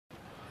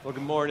Well,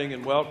 good morning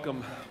and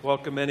welcome.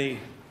 Welcome any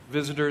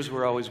visitors.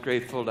 We're always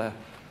grateful to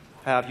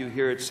have you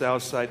here at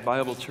Southside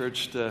Bible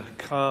Church to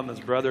come as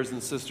brothers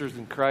and sisters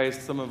in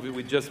Christ. Some of you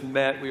we just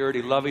met. We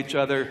already love each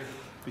other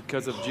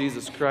because of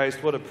Jesus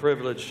Christ. What a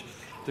privilege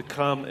to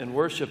come and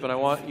worship. And I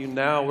want you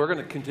now, we're going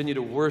to continue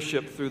to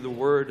worship through the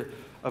Word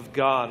of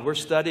God. We're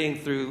studying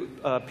through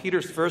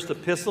Peter's first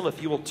epistle.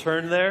 If you will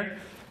turn there,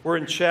 we're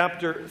in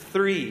chapter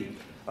 3.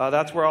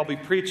 That's where I'll be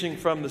preaching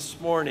from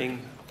this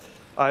morning.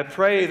 I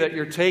pray that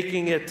you're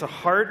taking it to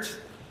heart.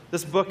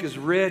 This book is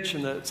rich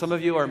and that some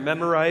of you are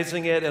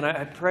memorizing it. And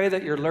I pray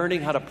that you're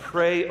learning how to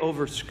pray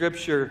over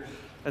Scripture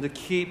and to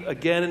keep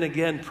again and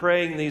again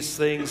praying these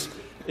things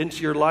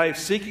into your life,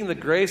 seeking the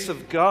grace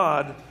of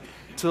God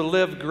to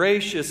live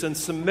gracious and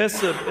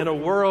submissive in a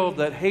world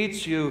that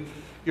hates you.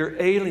 You're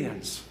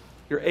aliens.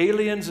 You're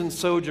aliens and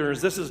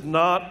sojourners. This is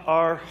not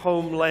our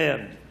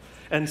homeland.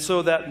 And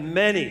so that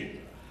many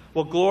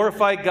will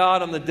glorify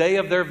God on the day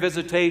of their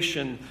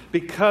visitation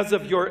because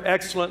of your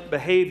excellent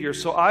behavior.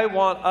 So I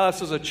want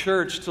us as a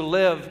church to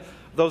live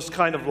those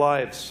kind of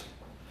lives.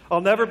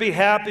 I'll never be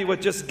happy with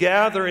just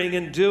gathering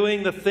and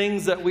doing the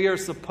things that we are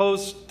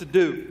supposed to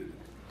do.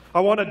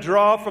 I want to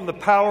draw from the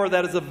power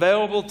that is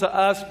available to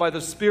us by the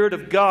Spirit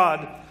of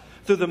God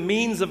through the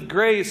means of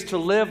grace to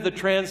live the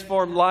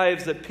transformed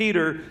lives that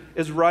Peter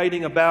is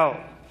writing about.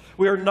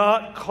 We are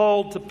not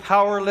called to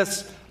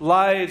powerless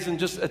lives and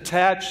just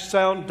attach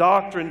sound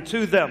doctrine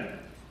to them.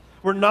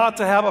 We're not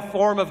to have a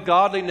form of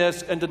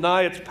godliness and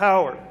deny its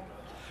power.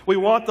 We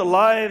want the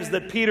lives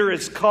that Peter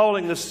is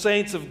calling the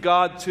saints of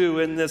God to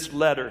in this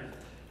letter.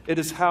 It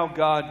is how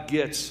God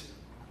gets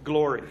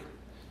glory.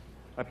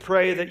 I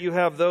pray that you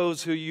have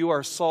those who you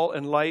are salt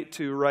and light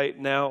to right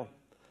now.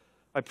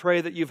 I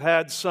pray that you've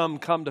had some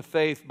come to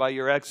faith by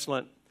your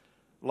excellent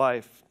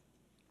life.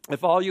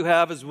 If all you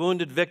have is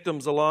wounded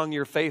victims along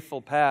your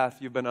faithful path,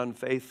 you've been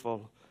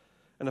unfaithful.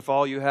 And if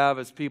all you have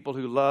is people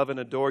who love and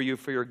adore you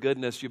for your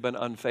goodness, you've been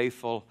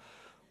unfaithful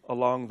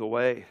along the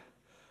way.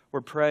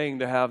 We're praying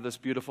to have this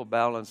beautiful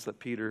balance that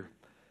Peter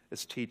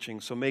is teaching.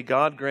 So may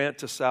God grant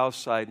to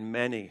Southside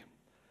many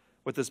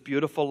with this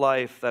beautiful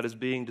life that is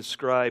being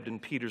described in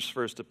Peter's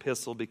first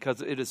epistle,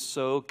 because it is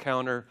so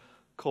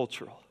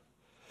countercultural.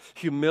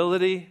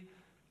 Humility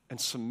and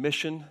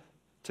submission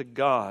to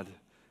God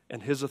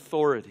and His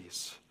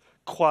authorities,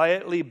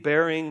 quietly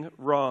bearing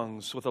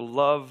wrongs with a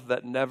love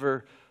that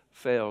never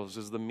fails,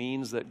 is the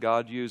means that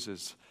God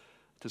uses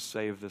to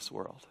save this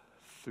world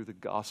through the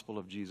gospel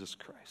of Jesus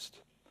Christ.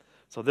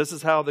 So this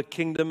is how the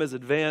kingdom is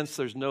advanced.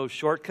 There's no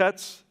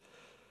shortcuts.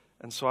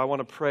 And so I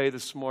want to pray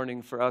this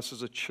morning for us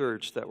as a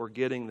church that we're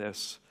getting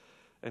this,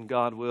 and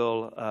God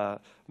will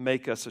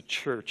make us a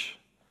church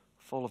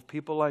full of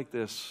people like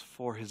this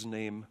for His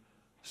name's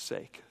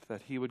sake,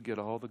 that He would get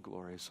all the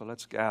glory. So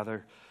let's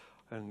gather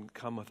and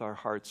come with our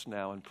hearts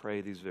now and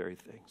pray these very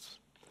things.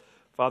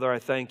 Father, I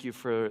thank you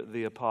for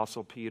the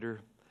Apostle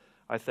Peter.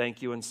 I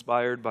thank you,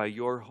 inspired by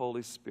your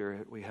Holy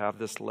Spirit, we have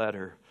this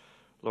letter.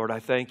 Lord, I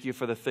thank you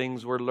for the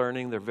things we're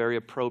learning. They're very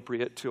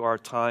appropriate to our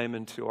time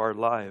and to our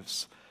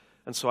lives.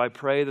 And so I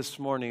pray this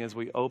morning as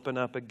we open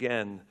up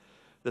again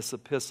this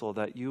epistle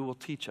that you will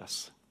teach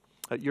us,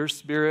 that your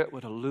Spirit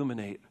would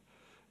illuminate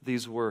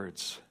these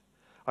words.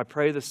 I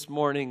pray this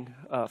morning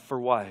for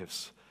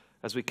wives.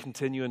 As we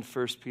continue in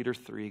 1 Peter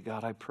 3,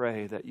 God, I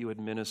pray that you would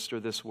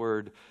minister this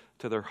word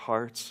to their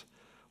hearts.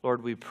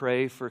 Lord, we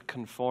pray for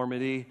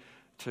conformity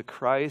to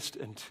Christ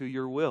and to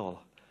your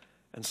will.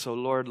 And so,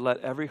 Lord, let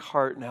every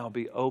heart now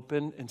be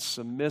open and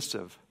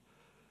submissive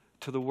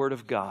to the word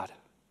of God.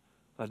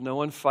 Let no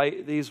one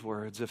fight these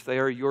words. If they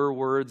are your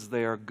words,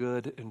 they are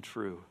good and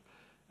true.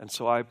 And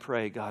so I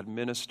pray, God,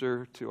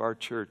 minister to our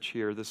church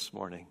here this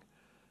morning.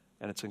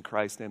 And it's in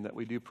Christ's name that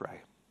we do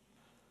pray.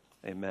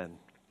 Amen.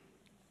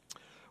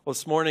 Well,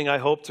 this morning I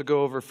hope to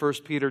go over 1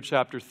 Peter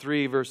chapter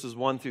 3, verses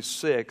 1 through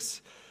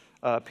 6.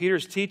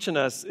 Peter's teaching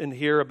us in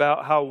here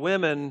about how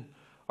women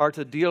are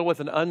to deal with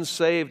an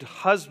unsaved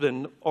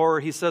husband, or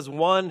he says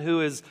one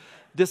who is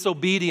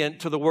disobedient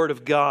to the word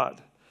of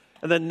God.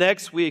 And then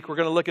next week we're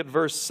going to look at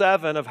verse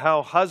 7 of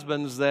how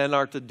husbands then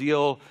are to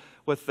deal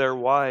with their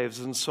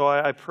wives. And so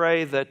I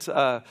pray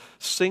that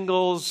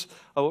singles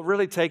will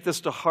really take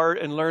this to heart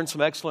and learn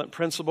some excellent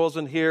principles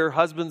in here,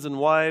 husbands and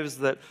wives,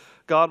 that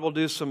God will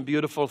do some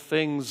beautiful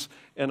things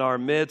in our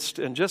midst.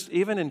 And just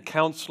even in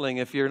counseling,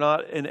 if you're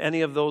not in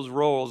any of those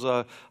roles,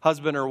 a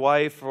husband or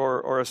wife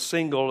or a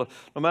single,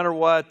 no matter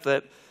what,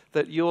 that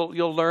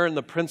you'll learn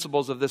the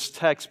principles of this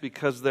text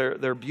because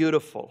they're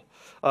beautiful.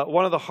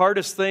 One of the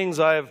hardest things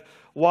I've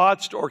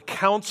watched or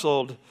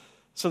counseled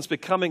since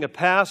becoming a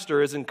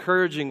pastor is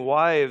encouraging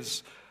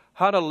wives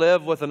how to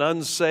live with an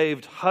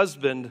unsaved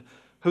husband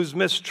who's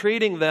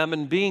mistreating them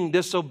and being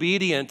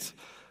disobedient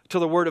to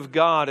the word of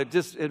God.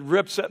 It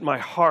rips at my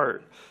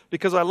heart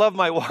because I love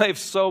my wife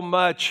so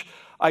much.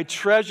 I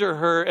treasure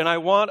her, and I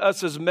want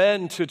us as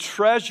men to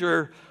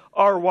treasure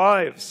our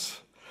wives.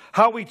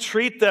 How we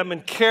treat them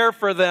and care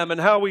for them and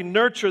how we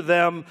nurture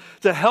them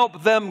to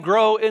help them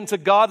grow into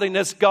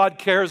godliness, God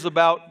cares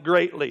about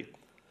greatly.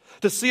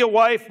 To see a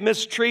wife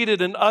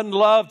mistreated and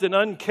unloved and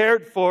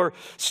uncared for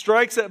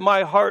strikes at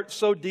my heart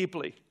so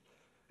deeply.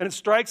 And it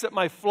strikes at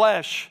my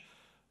flesh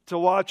to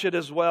watch it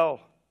as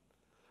well.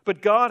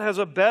 But God has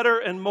a better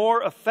and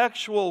more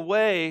effectual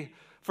way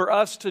for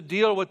us to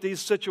deal with these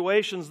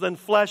situations than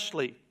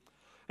fleshly.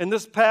 In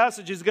this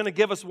passage, He's going to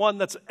give us one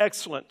that's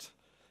excellent.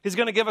 He's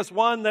going to give us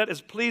one that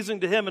is pleasing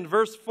to Him. In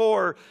verse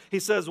 4, He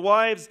says,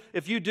 wives,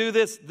 if you do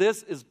this,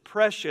 this is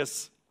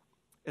precious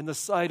in the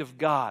sight of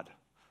God.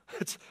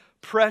 It's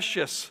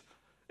precious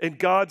in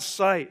God's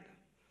sight.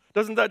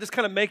 Doesn't that just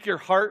kind of make your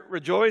heart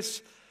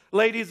rejoice?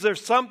 Ladies,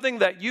 there's something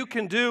that you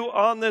can do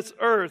on this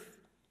earth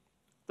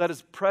that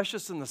is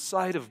precious in the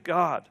sight of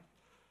God.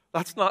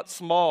 That's not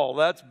small,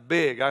 that's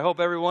big. I hope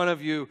every one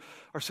of you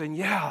are saying,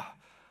 yeah,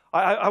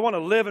 I want to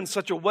live in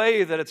such a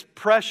way that it's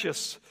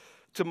precious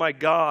to my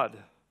God.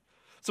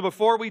 So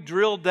before we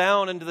drill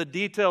down into the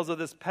details of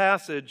this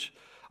passage,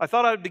 I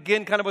thought I'd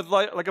begin kind of with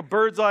like a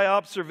bird's eye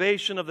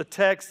observation of the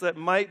text that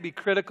might be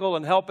critical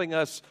in helping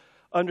us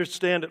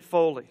understand it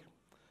fully.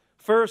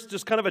 First,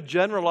 just kind of a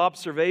general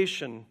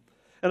observation.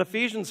 In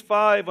Ephesians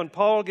 5, when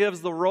Paul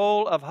gives the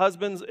role of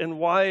husbands and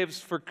wives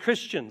for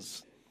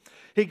Christians,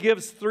 he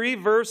gives 3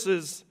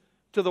 verses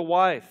to the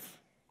wife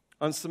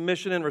on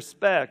submission and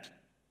respect,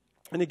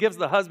 and he gives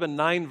the husband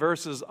 9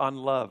 verses on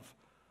love.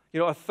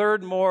 A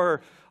third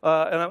more,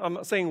 and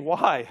I'm saying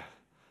why?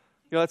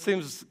 That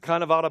seems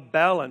kind of out of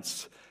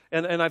balance.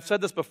 And I've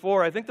said this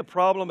before, I think the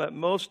problem at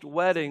most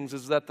weddings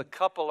is that the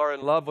couple are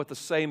in love with the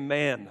same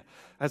man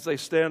as they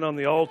stand on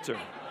the altar.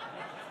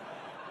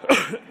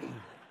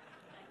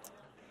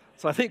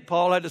 So I think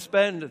Paul had to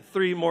spend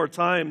 3 more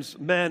times,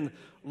 men,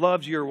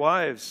 love your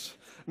wives.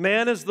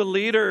 Man is the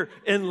leader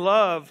in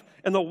love,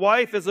 and the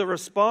wife is a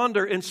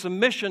responder in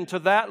submission to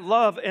that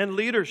love and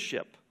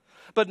leadership.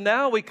 But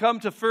now we come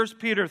to 1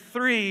 Peter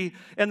 3,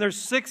 and there's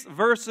 6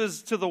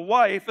 verses to the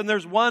wife, and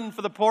there's 1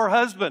 for the poor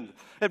husband.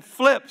 It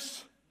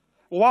flips.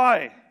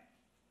 Why?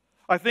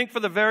 I think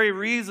for the very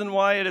reason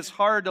why it is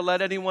hard to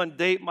let anyone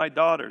date my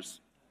daughters.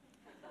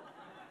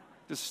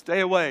 Just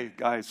stay away,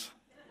 guys.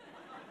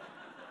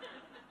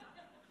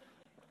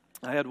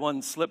 I had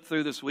one slip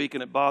through this week,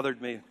 and it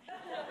bothered me.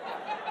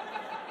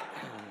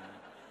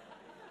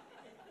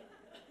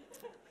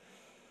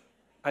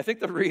 I think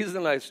the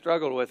reason I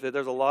struggled with it,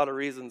 there's a lot of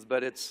reasons,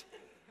 but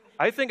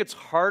I think it's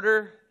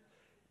harder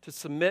to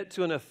submit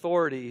to an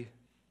authority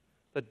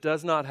that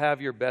does not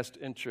have your best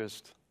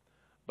interest,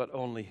 but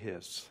only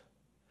His.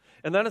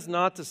 And that is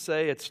not to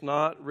say it's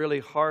not really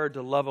hard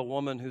to love a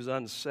woman who's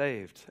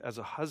unsaved as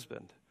a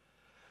husband.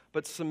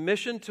 But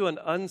submission to an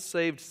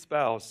unsaved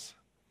spouse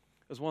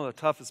is one of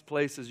the toughest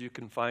places you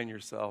can find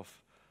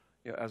yourself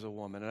as a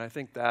woman. And I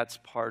think that's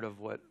part of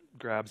what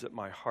grabs at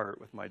my heart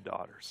with my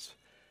daughters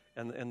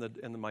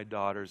and my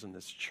daughters in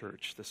this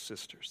church, the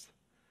sisters.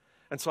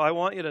 And so I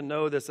want you to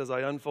know this as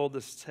I unfold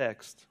this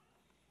text.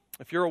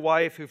 If you're a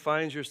wife who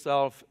finds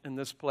yourself in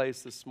this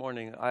place this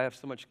morning, I have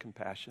so much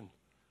compassion,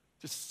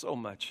 just so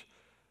much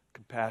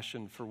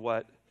compassion for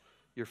what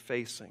you're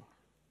facing.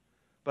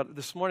 But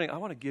this morning, I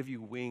want to give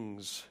you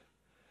wings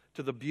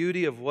to the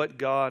beauty of what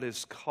God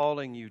is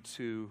calling you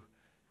to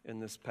in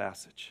this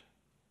passage.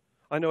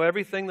 I know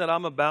everything that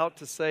I'm about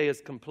to say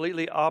is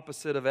completely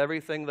opposite of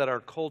everything that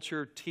our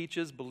culture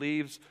teaches,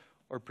 believes,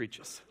 or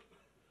preaches.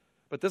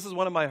 But this is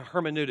one of my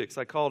hermeneutics.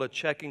 I call it a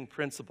checking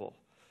principle.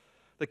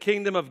 The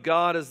kingdom of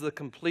God is the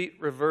complete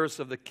reverse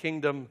of the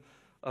kingdom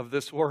of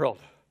this world.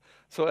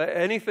 So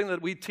anything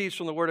that we teach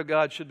from the Word of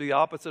God should be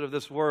opposite of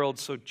this world,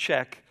 so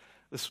check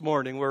this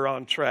morning, we're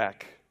on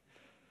track.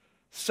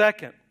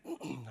 Second,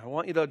 I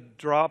want you to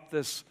drop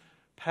this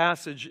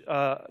passage,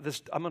 I'm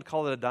going to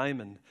call it a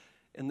diamond,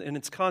 in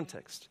its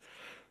context.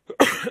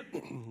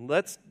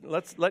 Let's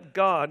let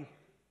God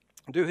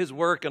do His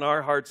work in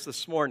our hearts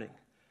this morning.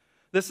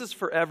 This is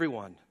for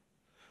everyone.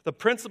 The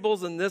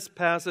principles in this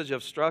passage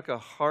have struck a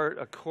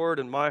chord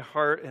in my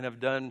heart and have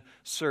done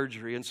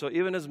surgery. And so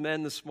even as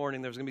men this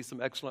morning, there's going to be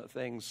some excellent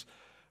things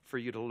for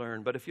you to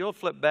learn. But if you'll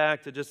flip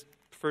back to just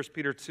 1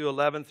 Peter 2,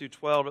 11 through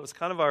 12, it was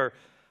kind of our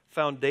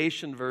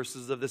foundation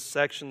verses of this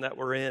section that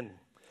we're in.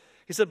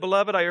 He said,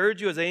 "Beloved, I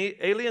urge you as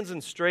aliens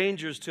and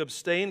strangers to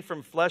abstain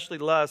from fleshly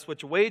lusts,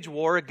 which wage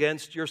war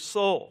against your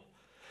soul.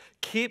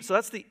 So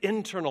that's the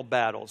internal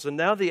battles. And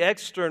now the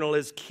external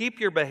is keep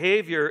your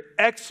behavior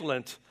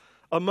excellent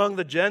among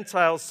the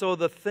Gentiles, so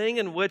the thing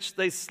in which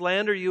they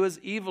slander you as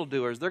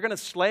evildoers." They're going to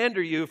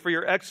slander you for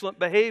your excellent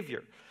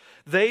behavior.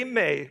 "They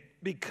may,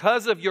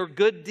 because of your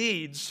good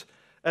deeds,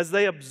 as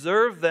they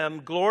observe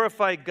them,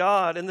 glorify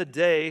God in the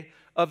day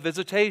of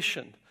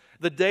visitation."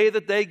 The day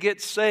that they get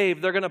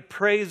saved, they're going to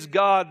praise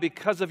God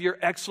because of your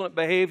excellent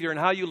behavior and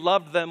how you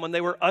loved them when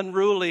they were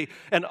unruly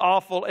and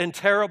awful and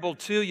terrible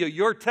to you.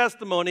 Your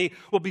testimony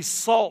will be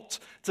salt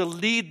to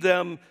lead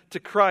them to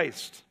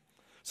Christ.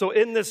 So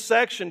in this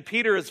section,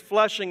 Peter is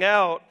fleshing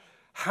out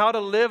how to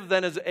live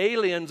then as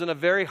aliens in a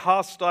very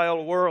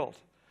hostile world.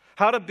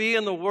 How to be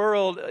in the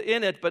world,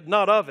 in it, but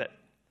not of it.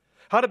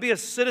 How to be a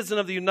citizen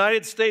of the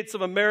United States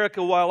of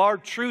America while our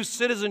true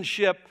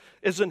citizenship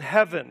is in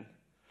heaven.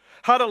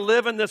 how to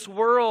live in this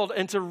world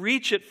and to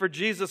reach it for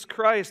Jesus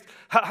Christ.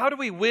 How do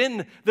we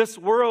win this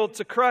world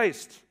to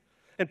Christ?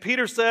 And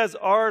Peter says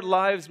our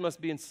lives must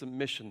be in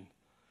submission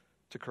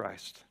to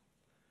Christ,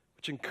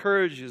 which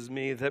encourages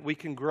me that we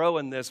can grow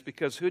in this,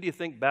 because who do you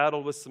think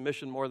battled with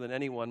submission more than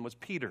anyone was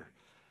Peter.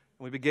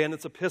 And we began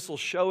this epistle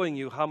showing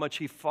you how much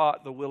he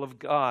fought the will of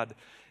God,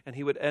 and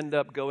he would end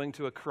up going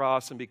to a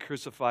cross and be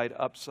crucified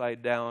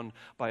upside down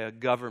by a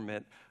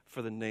government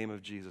for the name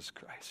of Jesus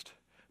Christ.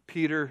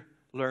 Peter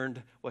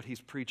learned what he's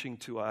preaching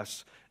to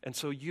us, and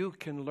so you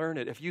can learn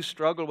it. If you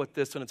struggle with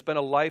this and it's been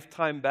a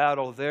lifetime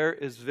battle, there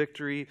is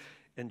victory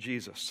in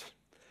Jesus.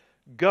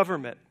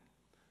 Government,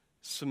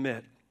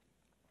 submit.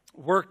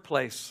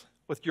 Workplace,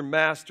 with your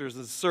masters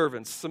and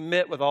servants,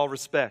 submit with all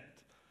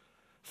respect.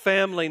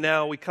 Family,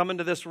 now we come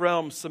into this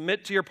realm,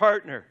 submit to your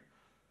partner,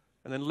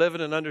 and then live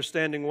in an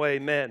understanding way,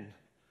 men. And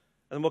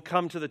then we'll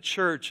come to the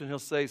church and he'll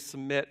say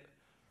submit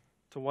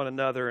to one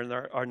another in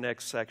our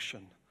next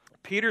section.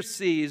 Peter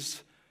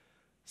sees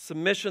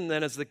submission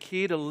then as the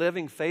key to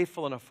living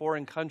faithful in a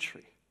foreign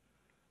country.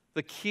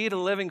 The key to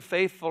living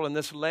faithful in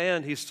this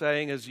land, he's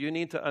saying, is you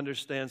need to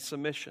understand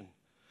submission.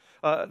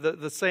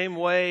 The same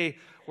way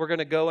we're going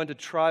to go into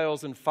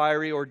trials and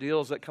fiery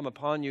ordeals that come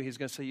upon you, he's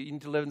going to say you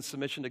need to live in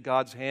submission to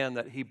God's hand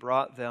that he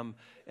brought them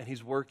and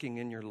he's working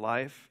in your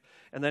life.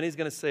 And then he's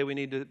going to say we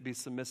need to be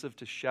submissive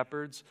to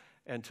shepherds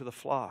and to the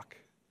flock.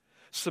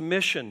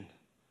 Submission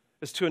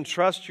is to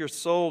entrust your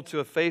soul to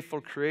a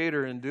faithful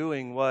Creator in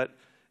doing what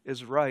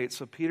is right.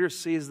 So Peter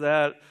sees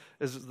that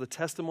as the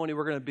testimony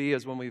we're going to be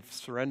is when we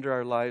surrender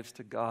our lives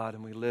to God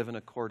and we live in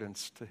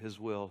accordance to his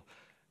will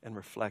and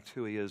reflect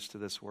who he is to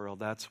this world.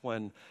 That's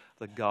when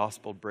the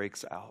gospel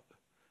breaks out.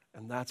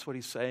 And that's what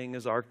he's saying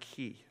is our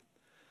key.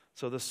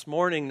 So this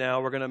morning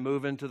now we're going to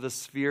move into the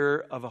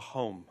sphere of a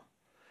home.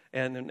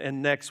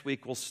 And next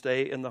week we'll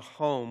stay in the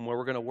home where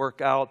we're going to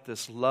work out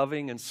this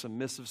loving and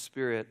submissive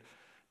spirit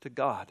to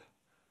God.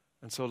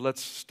 And so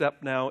let's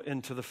step now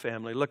into the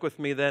family. Look with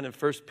me then in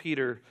 1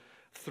 Peter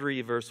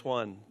 3, verse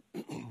 1.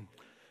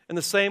 In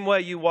the same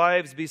way, you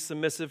wives, be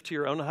submissive to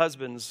your own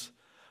husbands,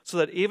 so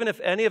that even if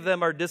any of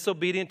them are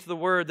disobedient to the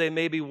word, they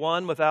may be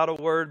won without a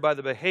word by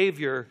the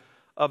behavior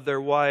of their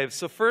wives.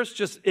 So first,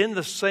 just in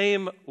the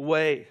same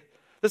way.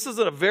 This is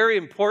a very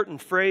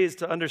important phrase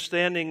to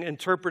understanding,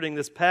 interpreting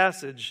this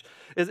passage.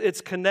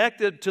 It's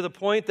connected to the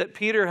point that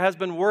Peter has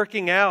been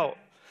working out.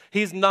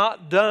 He's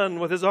not done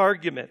with his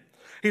argument.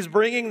 He's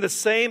bringing the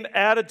same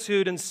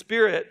attitude and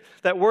spirit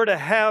that we're to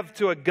have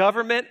to a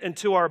government and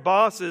to our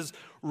bosses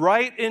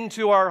right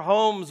into our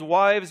homes,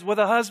 wives with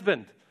a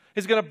husband.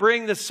 He's going to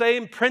bring the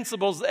same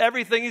principles,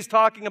 everything he's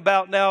talking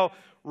about now,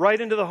 right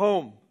into the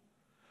home.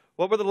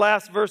 What were the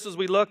last verses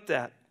we looked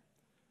at?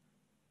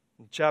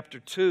 In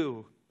chapter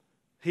 2,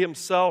 he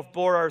himself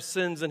bore our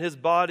sins in his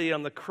body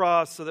on the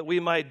cross so that we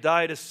might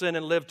die to sin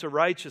and live to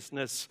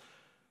righteousness.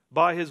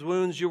 By his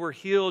wounds you were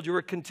healed. You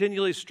were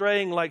continually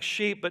straying like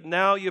sheep, but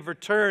now you've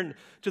returned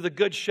to the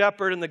good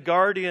shepherd and the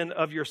guardian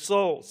of your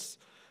souls.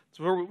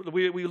 So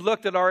we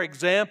looked at our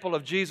example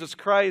of Jesus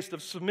Christ,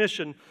 of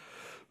submission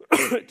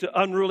to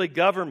unruly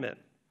government.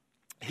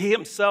 He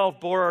himself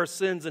bore our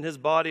sins in his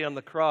body on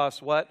the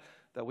cross. What?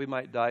 That we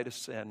might die to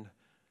sin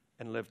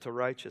and live to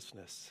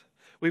righteousness.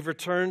 We've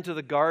returned to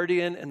the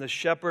guardian and the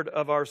shepherd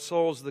of our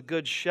souls, the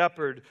good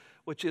shepherd,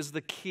 which is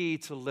the key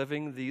to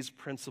living these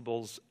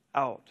principles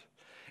out.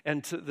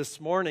 And this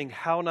morning,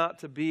 how not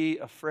to be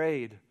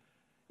afraid,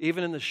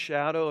 even in the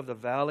shadow of the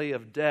valley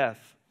of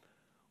death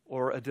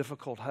or a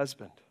difficult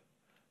husband.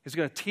 He's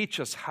going to teach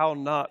us how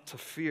not to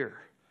fear.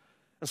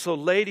 And so,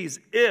 ladies,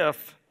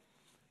 if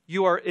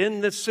you are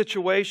in this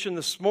situation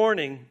this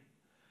morning,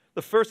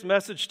 the first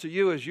message to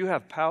you is you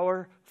have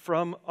power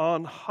from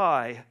on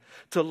high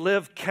to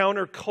live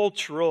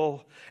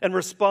countercultural and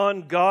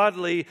respond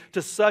godly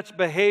to such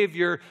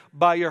behavior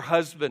by your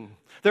husband.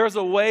 There's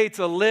a way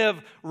to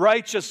live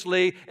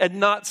righteously and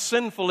not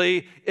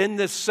sinfully in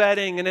this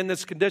setting and in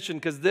this condition,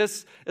 because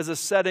this is a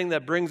setting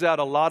that brings out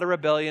a lot of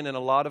rebellion and a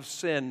lot of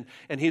sin.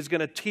 And he's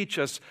going to teach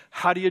us,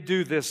 how do you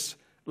do this,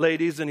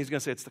 ladies? And he's going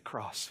to say, it's the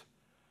cross.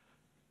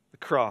 The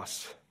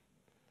cross.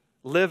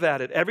 Live at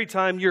it. Every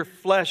time your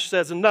flesh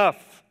says,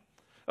 enough,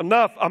 I'm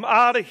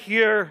out of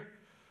here.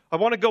 I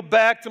want to go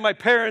back to my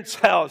parents'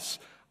 house.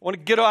 I want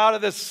to get out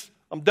of this.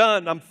 I'm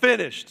done. I'm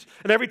finished.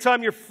 And every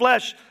time your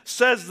flesh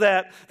says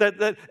that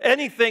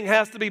anything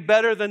has to be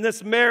better than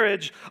this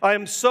marriage, I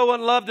am so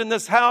unloved in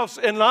this house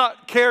and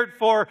not cared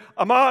for,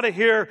 I'm out of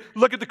here.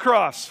 Look at the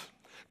cross.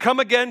 Come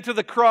again to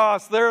the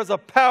cross. There is a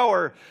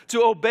power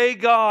to obey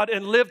God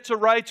and live to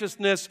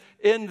righteousness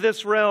in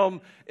this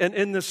realm and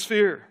in this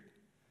sphere.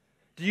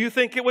 Do you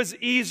think it was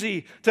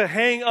easy to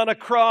hang on a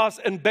cross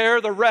and bear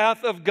the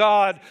wrath of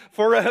God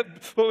for it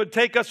would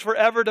take us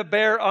forever to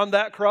bear on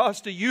that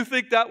cross? Do you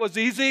think that was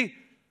easy?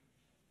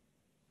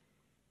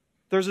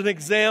 There's an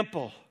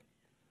example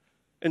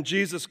in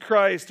Jesus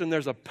Christ, and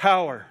there's a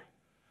power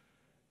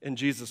in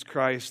Jesus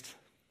Christ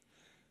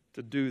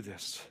to do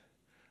this.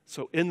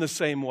 So in the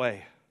same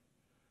way,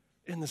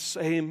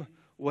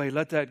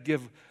 let that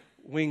give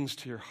wings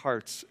to your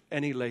hearts,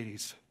 any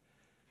ladies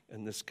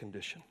in this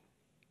condition.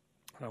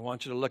 And I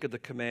want you to look at the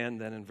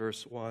command then in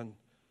verse 1.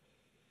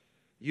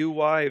 You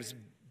wives,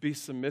 be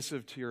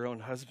submissive to your own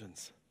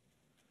husbands.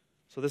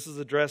 So this is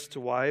addressed to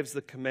wives.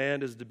 The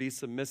command is to be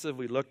submissive.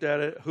 We looked at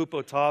it.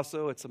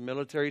 Hupotasso, it's a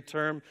military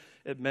term.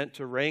 It meant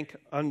to rank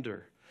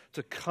under,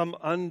 to come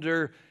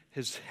under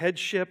his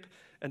headship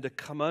and to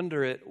come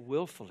under it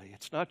willfully.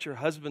 It's not your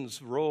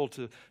husband's role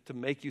to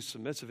make you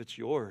submissive. It's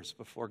yours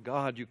before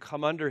God. You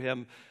come under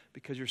him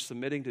because you're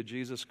submitting to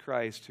Jesus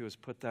Christ, who has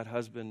put that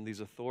husband,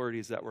 these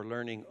authorities that we're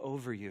learning,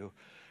 over you.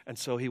 And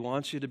so he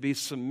wants you to be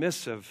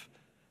submissive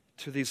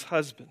to these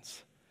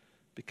husbands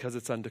because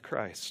it's unto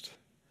Christ.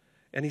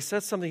 And he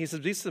says something, he says,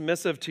 be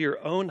submissive to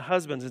your own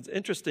husbands. It's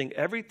interesting,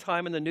 every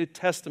time in the New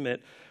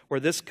Testament where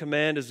this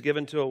command is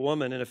given to a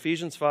woman, in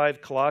Ephesians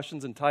 5,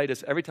 Colossians, and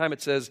Titus, every time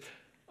it says,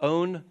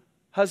 own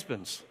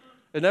husbands.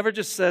 It never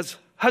just says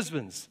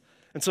husbands.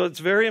 And so it's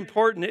very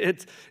important.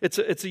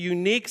 It's a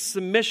unique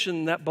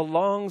submission that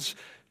belongs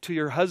to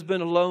your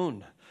husband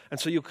alone. And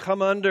so you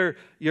come under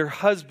your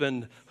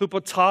husband,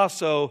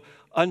 hupotasso,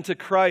 unto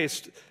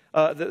Christ.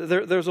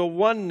 There's a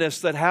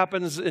oneness that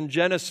happens in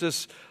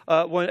Genesis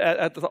at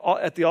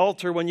the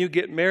altar when you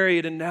get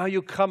married, and now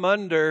you come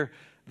under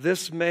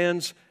this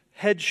man's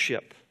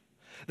headship.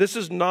 This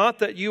is not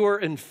that you are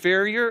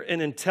inferior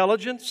in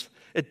intelligence.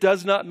 It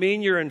does not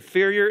mean you're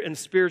inferior in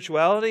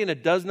spirituality, and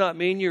it does not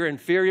mean you're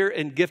inferior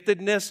in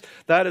giftedness.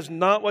 That is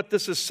not what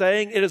this is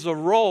saying. It is a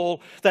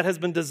role that has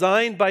been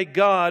designed by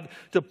God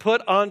to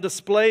put on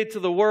display to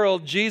the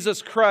world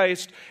Jesus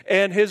Christ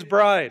and his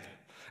bride.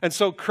 And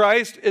so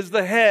Christ is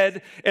the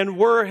head, and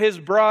we're his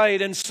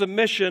bride in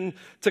submission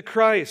to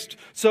Christ.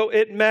 So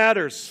it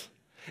matters.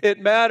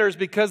 It matters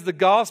because the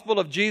gospel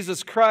of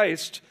Jesus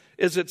Christ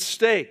is at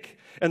stake.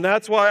 And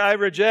that's why I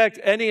reject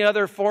any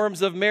other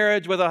forms of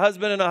marriage with a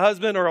husband and a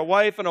husband, or a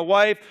wife and a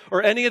wife,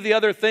 or any of the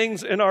other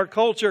things in our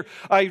culture.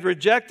 I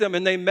reject them,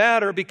 and they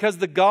matter because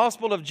the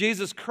gospel of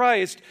Jesus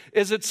Christ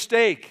is at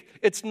stake.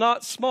 It's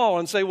not small.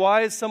 And say,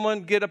 why does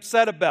someone get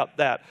upset about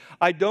that?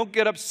 I don't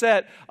get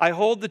upset. I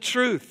hold the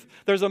truth.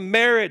 There's a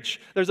marriage.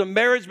 There's a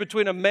marriage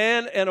between a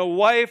man and a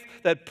wife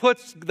that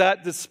puts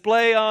that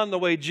display on the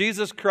way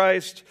Jesus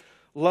Christ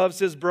loves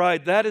his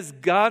bride. That is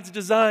God's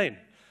design.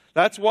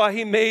 That's why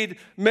he made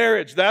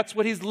marriage. That's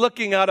what he's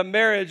looking at. A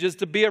marriage is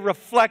to be a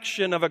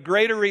reflection of a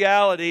greater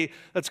reality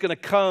that's going to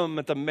come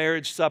at the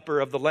marriage supper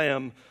of the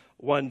Lamb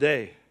one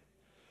day.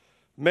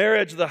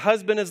 Marriage, the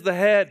husband is the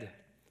head,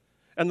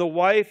 and the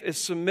wife is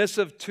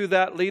submissive to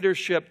that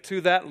leadership, to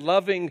that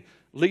loving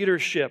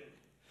leadership.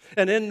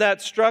 And in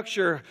that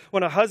structure,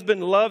 when a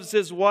husband loves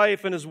his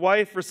wife and his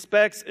wife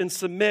respects and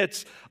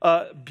submits,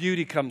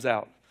 beauty comes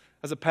out.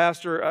 As a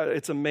pastor,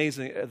 it's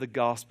amazing. The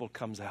gospel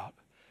comes out.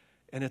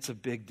 And it's a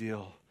big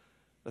deal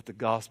that the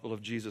gospel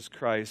of Jesus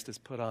Christ is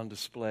put on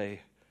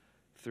display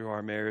through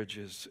our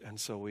marriages. And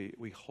so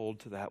we hold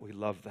to that. We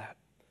love that.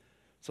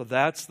 So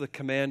that's the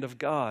command of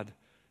God,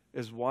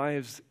 is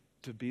wives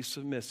to be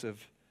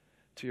submissive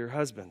to your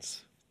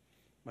husbands.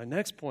 My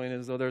next point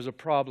is, though, there's a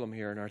problem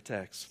here in our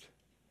text.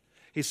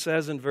 He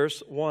says in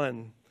verse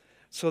 1,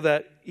 so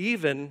that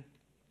even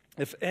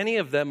if any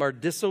of them are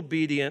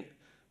disobedient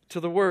to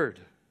the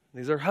word.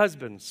 These are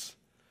husbands.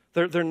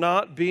 They're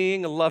not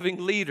being a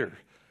loving leader.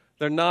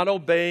 They're not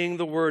obeying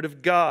the word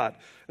of God.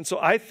 And so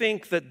I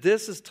think that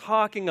this is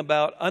talking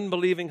about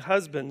unbelieving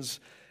husbands,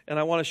 and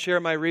I want to share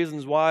my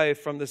reasons why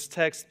from this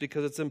text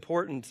because it's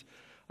important.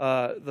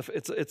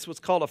 It's what's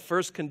called a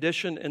first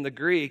condition in the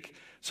Greek.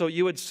 So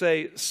you would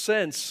say,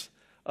 since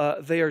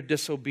they are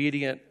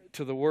disobedient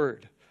to the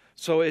word.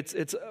 So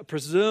it's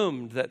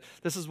presumed that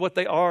this is what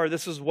they are,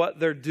 this is what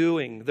they're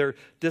doing. They're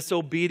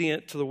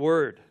disobedient to the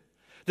word.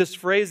 This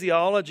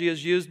phraseology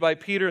is used by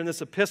Peter in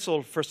this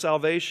epistle for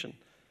salvation.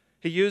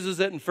 He uses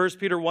it in 1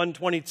 Peter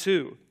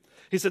 1:22.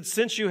 He said,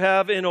 since you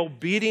have, in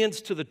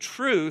obedience to the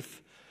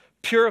truth,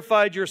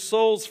 purified your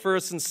souls for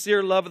a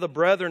sincere love of the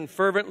brethren,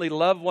 fervently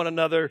love one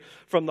another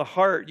from the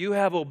heart. You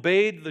have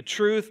obeyed the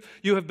truth.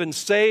 You have been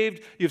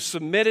saved. You've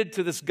submitted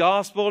to this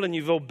gospel, and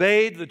you've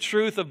obeyed the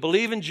truth of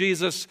believe in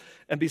Jesus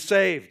and be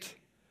saved.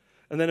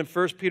 And then in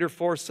 1 Peter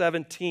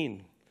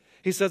 4:17,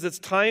 he says it's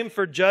time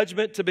for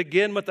judgment to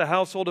begin with the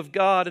household of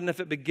God, and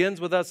if it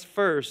begins with us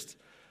first,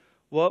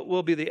 what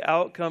will be the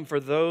outcome for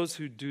those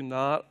who do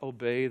not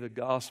obey the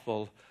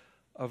gospel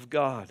of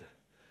God?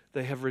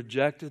 They have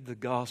rejected the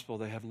gospel.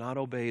 They have not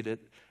obeyed it.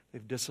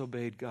 They've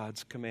disobeyed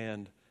God's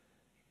command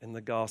in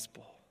the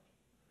gospel.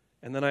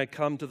 And then I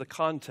come to the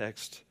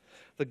context.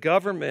 The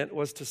government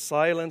was to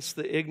silence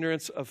the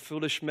ignorance of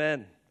foolish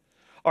men.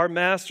 Our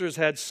masters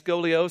had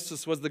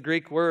scoliosis, was the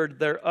Greek word.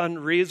 They're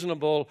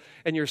unreasonable,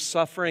 and you're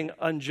suffering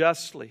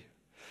unjustly.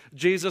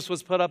 Jesus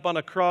was put up on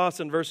a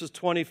cross in verses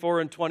 24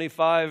 and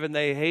 25, and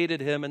they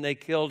hated him and they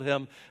killed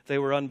him. They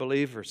were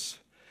unbelievers.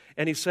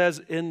 And he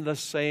says, in the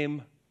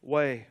same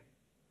way.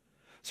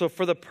 So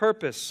for the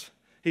purpose,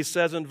 he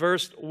says in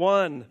verse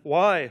 1,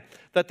 why?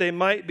 That they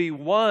might be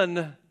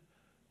one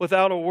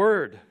without a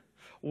word.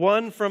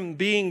 one from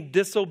being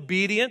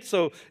disobedient.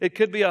 So it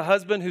could be a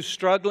husband who's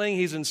struggling,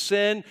 he's in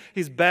sin,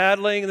 he's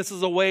battling. This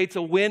is a way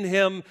to win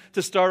him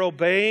to start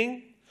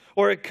obeying.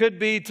 Or it could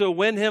be to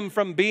win him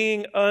from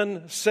being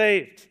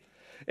unsaved.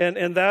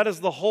 And that is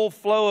the whole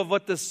flow of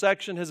what this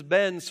section has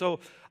been. So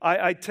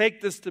I take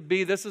this to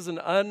be, this is an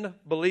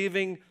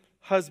unbelieving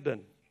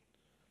husband.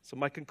 So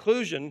my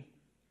conclusion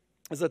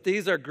is that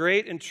these are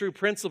great and true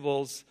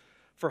principles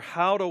for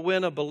how to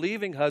win a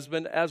believing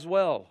husband as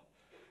well.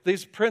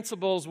 These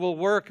principles will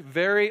work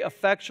very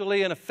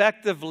effectually and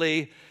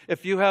effectively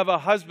if you have a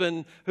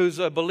husband who's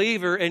a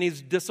believer and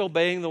he's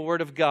disobeying the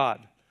Word of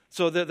God.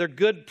 So they're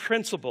good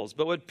principles.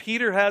 But what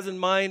Peter has in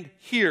mind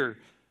here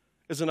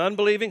is an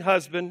unbelieving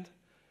husband.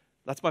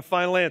 That's my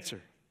final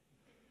answer.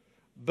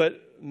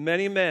 But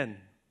many men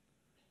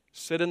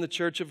sit in the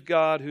church of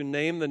God who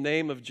name the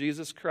name of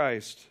Jesus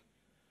Christ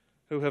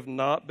who have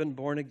not been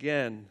born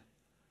again.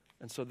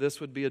 And so this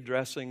would be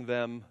addressing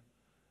them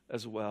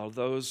as well.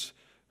 Those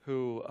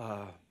who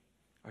are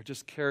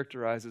just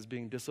characterized as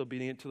being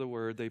disobedient to the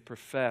Word. They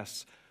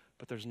profess,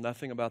 but there's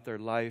nothing about their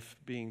life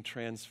being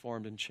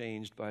transformed and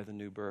changed by the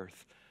new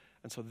birth.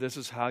 And so this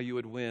is how you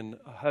would win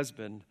a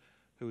husband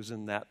who is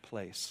in that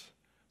place.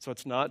 So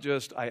it's not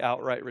just, I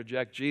outright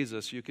reject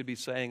Jesus. You could be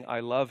saying, I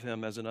love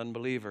him as an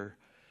unbeliever.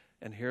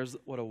 And here's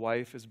what a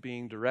wife is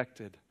being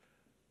directed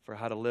for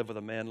how to live with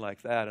a man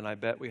like that. And I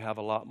bet we have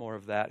a lot more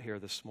of that here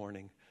this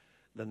morning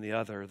than the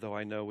other, though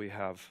I know we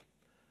have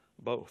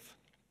both.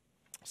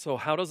 So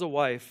how does a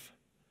wife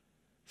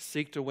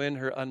seek to win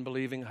her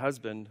unbelieving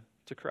husband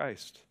to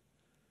Christ?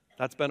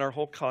 That's been our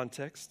whole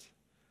context.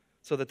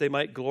 So that they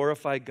might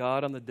glorify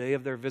God on the day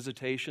of their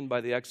visitation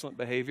by the excellent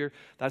behavior.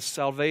 That's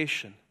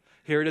salvation.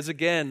 Here it is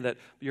again, that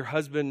your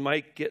husband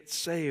might get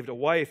saved. A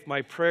wife,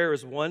 my prayer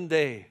is one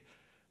day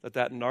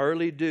that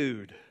gnarly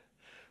dude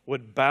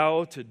would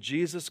bow to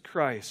Jesus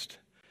Christ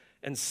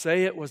and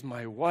say it was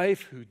my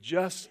wife who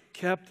just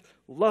kept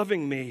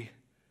loving me.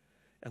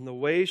 And the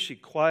way she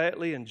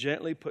quietly and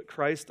gently put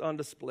Christ on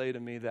display to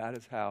me, that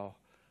is how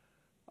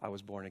I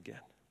was born again.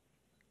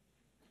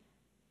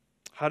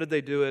 How did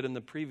they do it in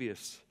the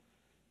previous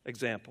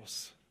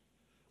examples?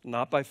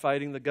 Not by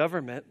fighting the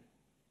government,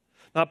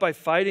 not by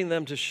fighting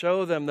them to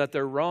show them that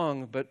they're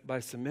wrong, but by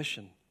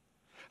submission.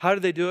 How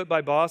did they do it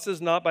by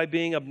bosses? Not by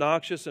being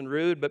obnoxious and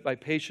rude, but by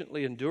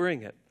patiently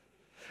enduring it.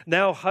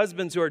 Now,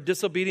 husbands who are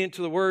disobedient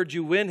to the Word,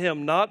 you win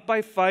him not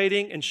by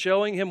fighting and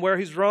showing him where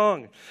he's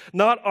wrong,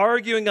 not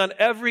arguing on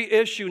every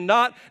issue,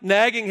 not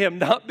nagging him,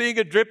 not being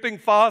a dripping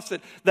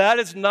faucet. That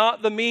is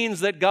not the means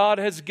that God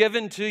has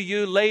given to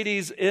you,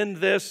 ladies, in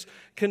this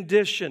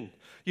condition.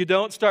 You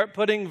don't start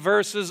putting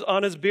verses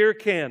on his beer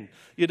can.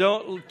 You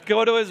don't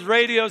go to his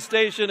radio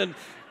station and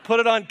put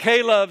it on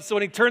Caleb so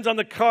when he turns on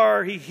the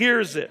car, he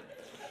hears it.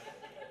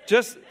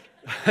 Just,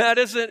 that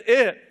isn't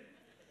it.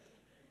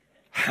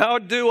 How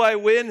do I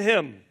win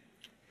him?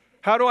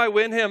 How do I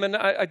win him? And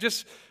I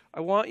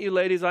want you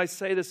ladies, I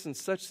say this in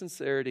such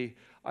sincerity.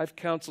 I've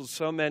counseled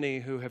so many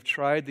who have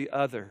tried the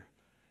other.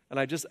 And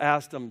I just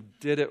asked them,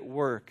 did it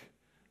work?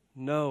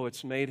 No,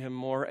 it's made him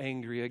more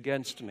angry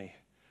against me.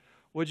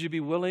 Would you be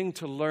willing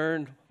to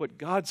learn what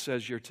God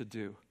says you're to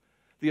do?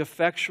 The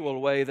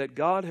effectual way that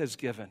God has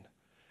given.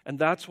 And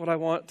that's what I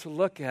want to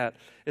look at,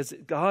 is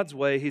God's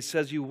way. He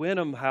says you win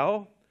them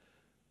how?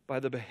 By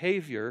the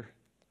behavior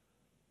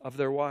of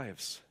their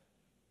wives.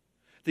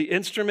 The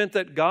instrument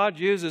that God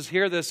uses,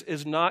 hear this,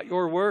 is not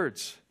your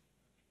words.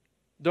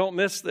 Don't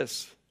miss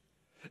this.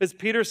 Is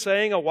Peter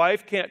saying a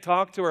wife can't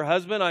talk to her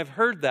husband? I've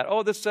heard that.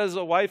 Oh, this says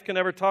a wife can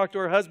never talk to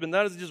her husband.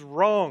 That is just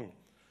wrong.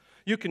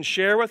 You can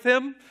share with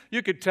him.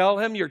 You could tell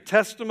him your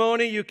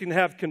testimony. You can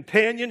have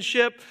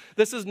companionship.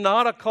 This is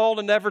not a call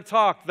to never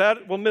talk.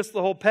 That will miss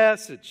the whole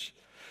passage.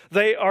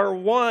 They are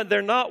one.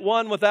 They're not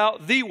one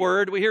without the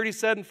Word. We hear he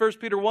said in 1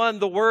 Peter 1,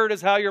 the Word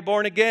is how you're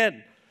born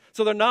again.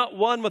 So they're not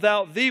one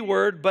without the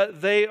Word, but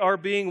they are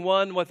being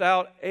one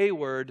without a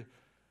word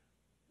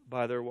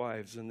by their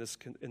wives in this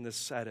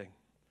setting.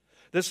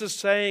 This is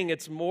saying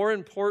it's more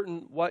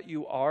important what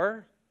you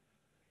are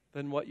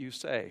than what you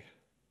say.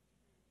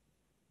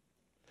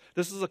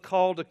 This is a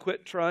call to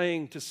quit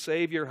trying to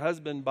save your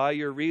husband by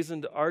your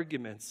reasoned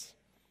arguments,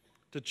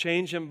 to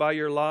change him by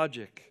your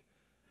logic.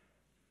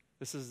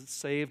 This is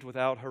saved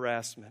without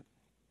harassment.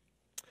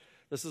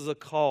 This is a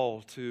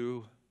call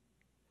to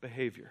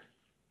behavior.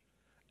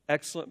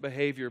 Excellent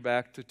behavior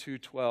back to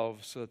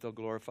 2:12 so that they'll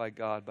glorify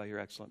God by your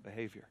excellent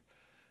behavior.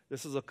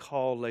 This is a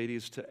call,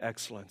 ladies, to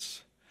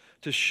excellence,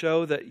 to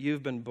show that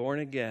you've been born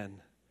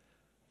again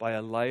by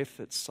a life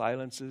that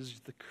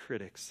silences the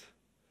critics,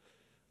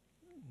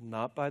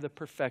 not by the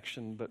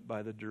perfection, but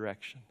by the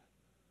direction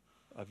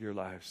of your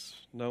lives.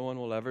 No one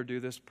will ever do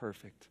this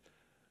perfect.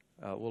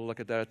 We'll look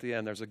at that at the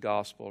end. There's a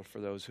gospel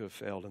for those who have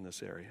failed in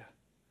this area.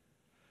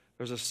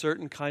 There's a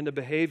certain kind of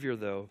behavior,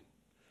 though,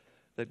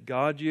 that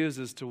God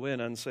uses to win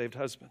unsaved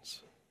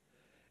husbands.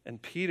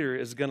 And Peter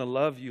is going to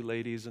love you,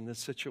 ladies, in this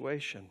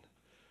situation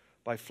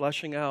by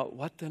fleshing out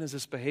what then does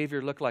this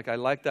behavior look like. I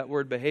like that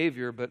word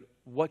behavior, but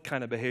what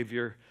kind of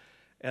behavior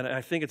And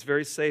I think it's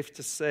very safe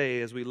to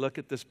say, as we look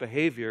at this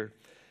behavior,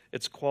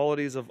 it's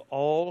qualities of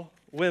all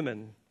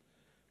women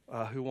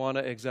who want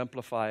to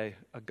exemplify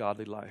a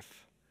godly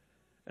life.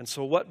 And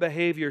so what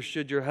behavior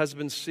should your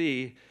husband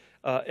see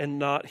and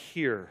not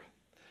hear?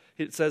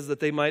 It says that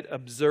they might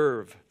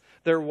observe.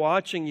 They're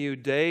watching you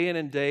day in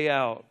and day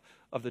out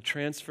of the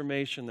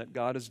transformation that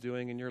God is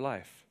doing in your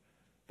life.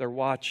 They're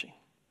watching.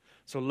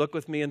 So look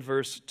with me in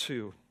verse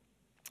 2.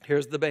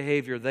 Here's the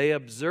behavior. They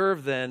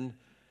observe then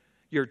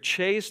your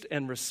chaste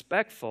and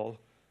respectful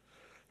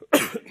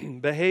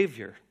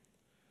behavior.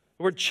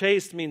 The word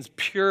chaste means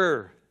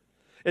pure.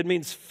 It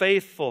means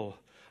faithful,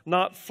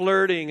 not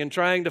flirting and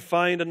trying to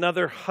find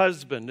another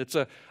husband. It's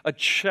a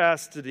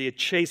chastity, a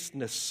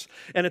chasteness.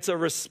 And it's a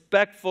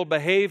respectful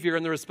behavior,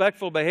 and the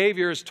respectful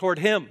behavior is toward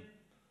Him.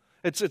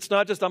 It's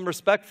not just I'm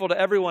respectful to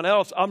everyone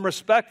else. I'm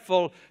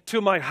respectful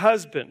to my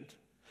husband.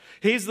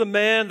 He's the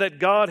man that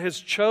God has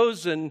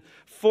chosen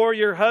for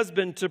your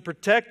husband to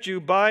protect you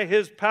by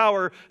His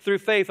power through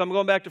faith. I'm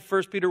going back to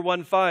 1 Peter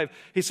 1:5.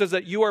 He says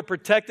that you are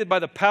protected by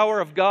the power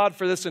of God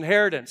for this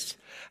inheritance.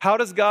 How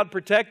does God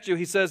protect you?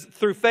 He says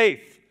through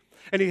faith.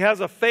 And He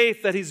has a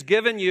faith that He's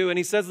given you, and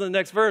He says in the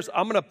next verse,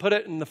 I'm going to put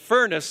it in the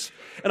furnace,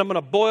 and I'm going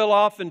to boil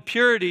off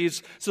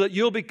impurities so that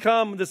you'll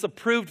become this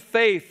approved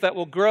faith that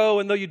will grow,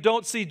 and though you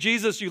don't see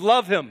Jesus, you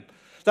love Him.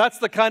 That's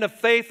the kind of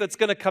faith that's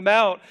going to come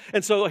out.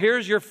 And so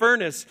here's your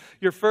furnace.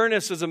 Your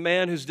furnace is a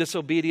man who's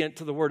disobedient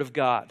to the Word of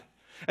God.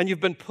 And you've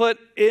been put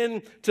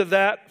into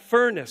that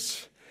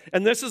furnace.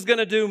 And this is going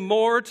to do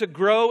more to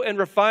grow and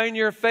refine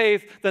your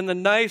faith than the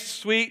nice,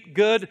 sweet,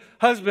 good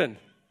husband.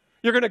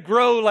 You're going to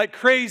grow like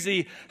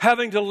crazy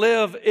having to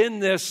live in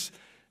this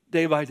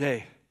day by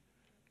day.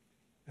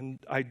 And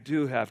I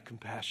do have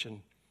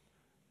compassion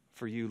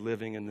for you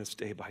living in this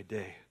day by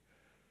day.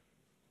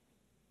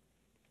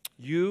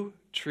 You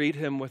treat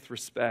him with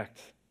respect,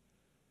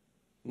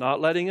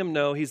 not letting him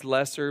know he's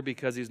lesser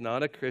because he's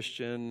not a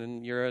Christian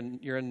and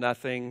you're a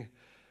nothing.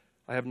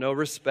 I have no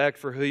respect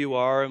for who you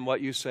are and what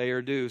you say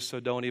or do,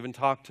 so don't even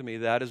talk to me.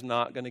 That is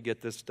not going to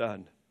get this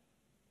done.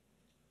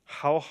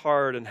 How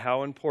hard and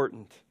how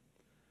important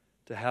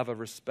to have a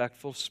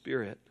respectful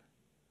spirit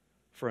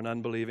for an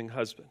unbelieving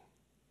husband.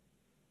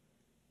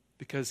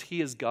 Because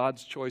he is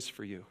God's choice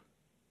for you.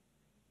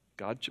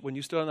 God, when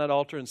you stood on that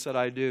altar and said,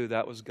 I do,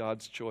 that was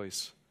God's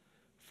choice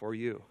for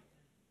you.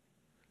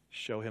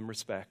 Show him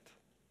respect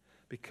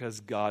because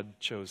God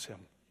chose him.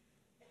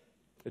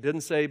 It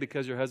didn't say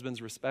because your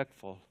husband's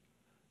respectful,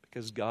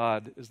 because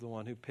God is the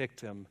one who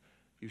picked him.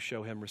 You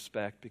show him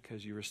respect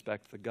because you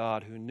respect the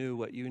God who knew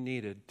what you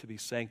needed to be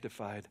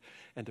sanctified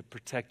and to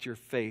protect your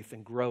faith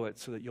and grow it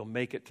so that you'll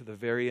make it to the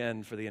very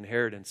end for the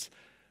inheritance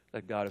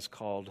that God has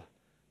called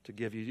to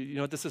give you. You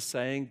know what this is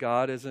saying?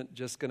 God isn't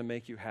just going to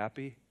make you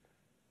happy.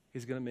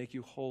 He's going to make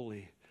you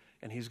holy.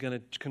 And he's going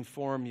to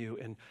conform you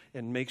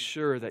and make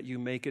sure that you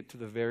make it to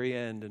the very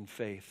end in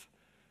faith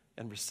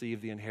and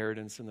receive the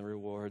inheritance and the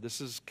reward.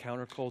 This is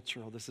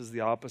countercultural. This is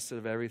the opposite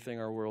of everything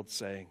our world's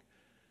saying.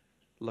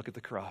 Look at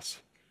the cross.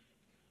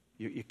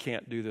 You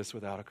can't do this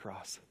without a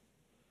cross.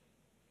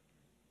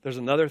 There's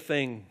another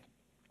thing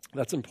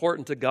that's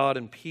important to God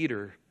and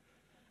Peter,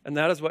 and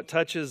that is what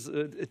touches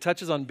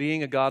on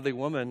being a godly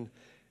woman,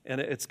 and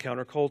it's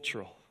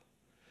countercultural.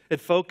 It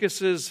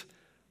focuses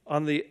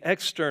on the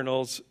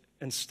externals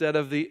instead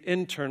of the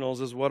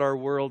internals, is what our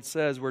world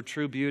says, where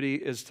true beauty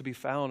is to be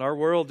found. Our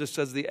world just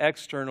says the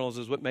externals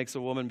is what makes a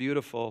woman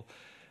beautiful.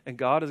 And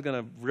God is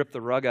going to rip the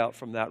rug out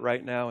from that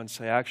right now and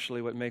say,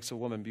 actually, what makes a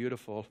woman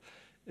beautiful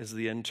is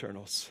the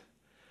internals.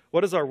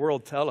 What does our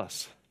world tell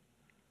us?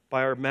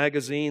 By our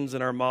magazines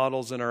and our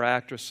models and our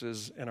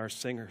actresses and our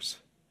singers.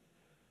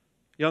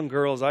 Young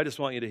girls, I just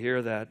want you to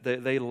hear that.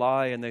 They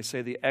lie and they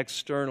say the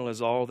external is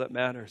all that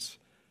matters.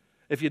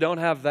 If you don't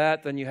have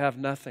that, then you have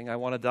nothing. I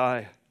want to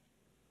die.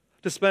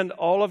 To spend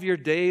all of your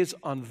days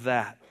on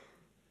that.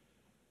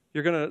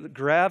 You're going to,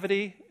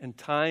 gravity and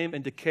time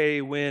and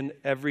decay win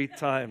every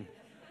time.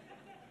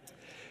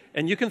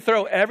 And you can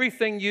throw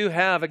everything you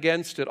have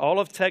against it,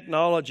 all of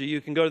technology. You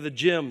can go to the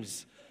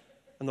gyms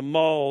and the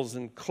malls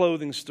and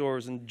clothing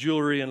stores and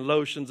jewelry and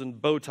lotions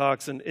and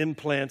Botox and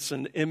implants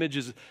and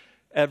images,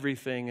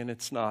 everything, and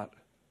it's not.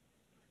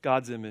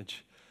 God's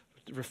image,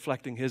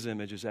 reflecting his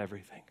image is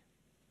everything.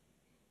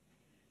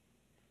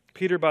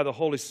 Peter, by the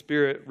Holy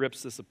Spirit,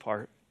 rips this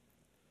apart.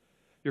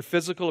 Your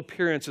physical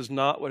appearance is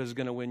not what is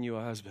going to win you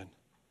a husband,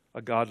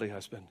 a godly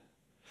husband.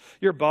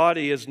 Your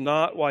body is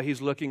not why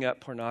he's looking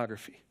at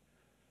pornography.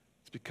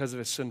 It's because of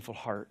his sinful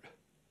heart.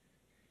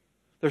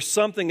 There's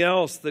something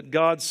else that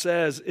God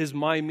says is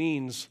my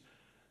means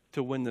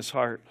to win this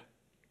heart.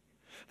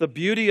 The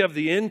beauty of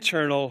the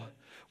internal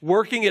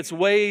working its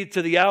way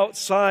to the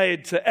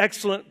outside to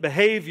excellent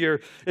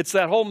behavior. It's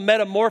that whole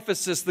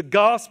metamorphosis. The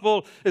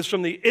gospel is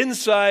from the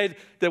inside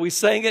that we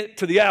sang it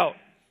to the out.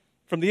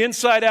 From the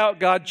inside out,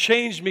 God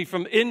changed me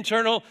from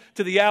internal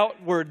to the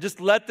outward.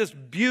 Just let this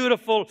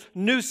beautiful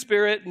new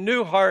spirit,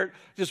 new heart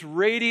just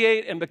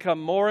radiate and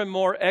become more and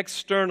more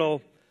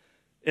external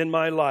in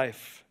my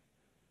life.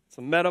 It's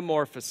a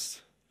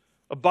metamorphosis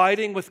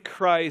abiding with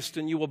Christ,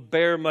 and you will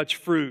bear much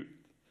fruit.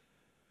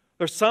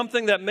 There's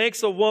something that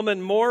makes a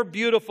woman more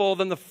beautiful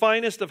than the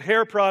finest of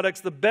hair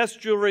products, the best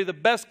jewelry, the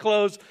best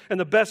clothes, and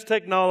the best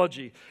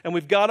technology. And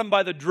we've got them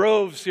by the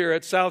droves here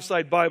at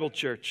Southside Bible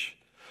Church.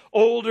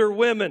 Older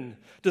women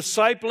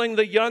discipling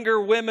the younger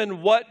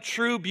women what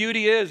true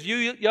beauty is. You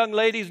young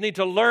ladies need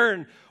to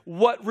learn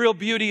what real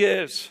beauty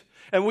is.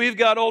 And we've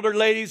got older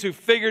ladies who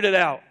figured it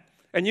out.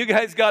 And you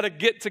guys got to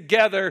get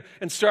together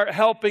and start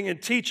helping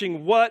and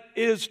teaching what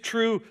is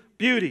true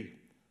beauty.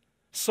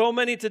 So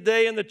many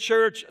today in the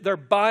church, they're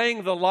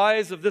buying the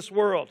lies of this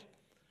world.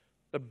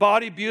 The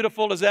body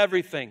beautiful is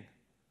everything.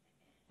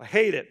 I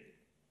hate it.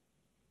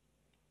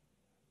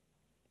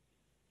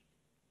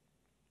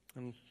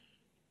 And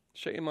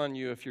shame on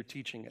you if you're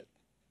teaching it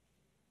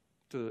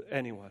to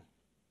anyone.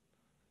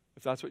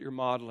 If that's what you're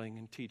modeling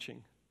and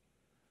teaching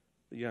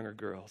the younger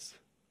girls.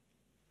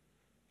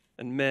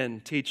 And men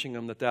teaching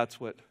them that that's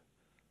what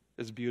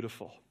is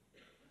beautiful.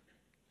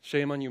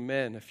 Shame on you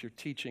men if you're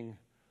teaching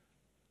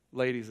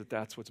ladies that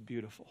that's what's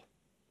beautiful.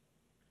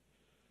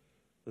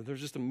 There's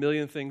just a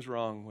million things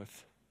wrong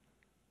with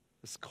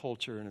this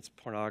culture and its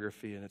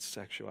pornography and its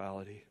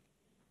sexuality.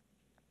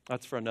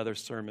 That's for another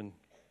sermon,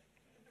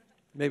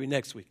 maybe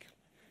next week.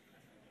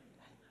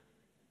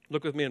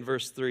 Look with me in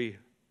verse 3.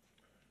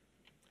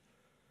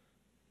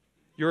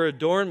 Your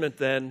adornment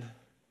then,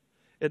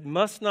 it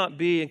must not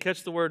be, and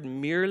catch the word,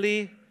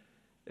 merely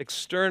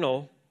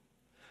external,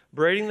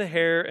 braiding the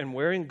hair and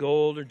wearing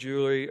gold or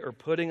jewelry or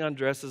putting on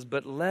dresses,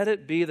 but let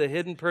it be the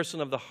hidden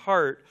person of the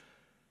heart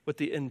with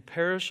the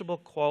imperishable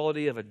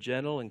quality of a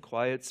gentle and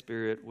quiet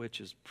spirit, which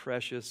is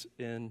precious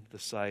in the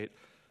sight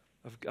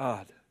of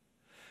God.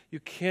 You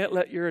can't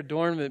let your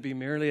adornment be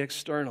merely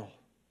external.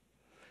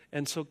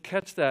 And so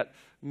catch that.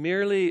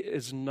 Merely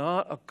is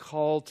not a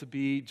call to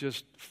be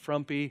just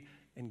frumpy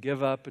and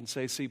give up and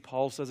say, see,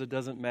 Paul says it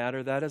doesn't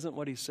matter. That isn't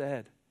what he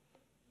said.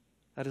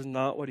 That is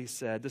not what he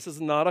said. This is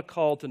not a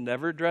call to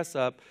never dress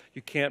up.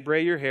 You can't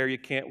braid your hair. You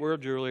can't wear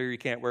jewelry. You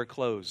can't wear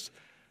clothes.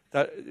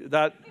 Do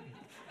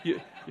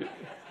you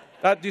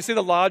see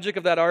the logic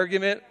of that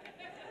argument?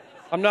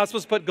 I'm not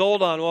supposed to put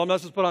gold on. Well, I'm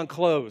not supposed to put on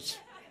clothes.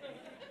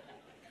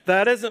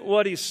 That isn't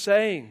what he's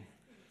saying.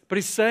 But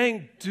he's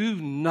saying, do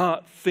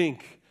not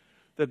think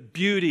that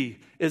beauty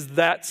is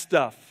that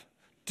stuff.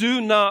 Do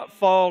not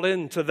fall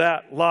into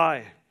that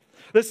lie.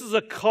 This is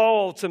a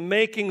call to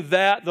making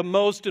that the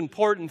most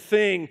important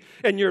thing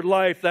in your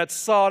life, that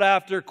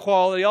sought-after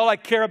quality. All I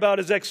care about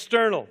is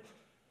external.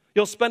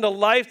 You'll spend a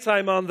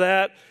lifetime on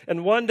that,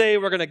 and one day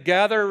we're going to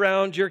gather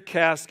around your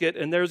casket,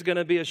 and there's going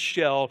to be a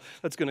shell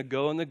that's going to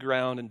go in the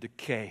ground and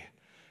decay.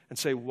 And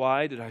say,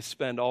 why did I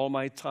spend all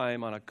my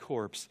time on a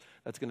corpse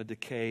that's going to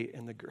decay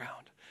in the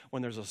ground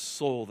when there's a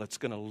soul that's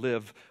going to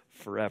live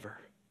forever?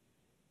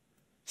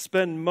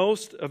 Spend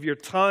most of your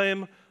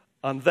time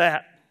on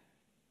that.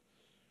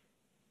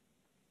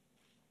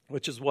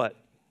 Which is what?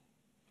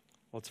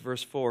 Well, it's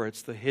verse 4.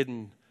 It's the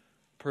hidden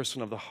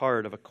person of the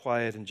heart of a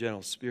quiet and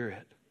gentle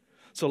spirit.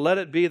 So let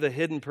it be the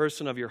hidden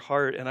person of your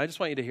heart. And I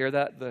just want you to hear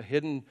that, the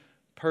hidden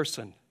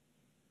person.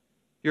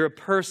 You're a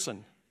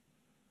person,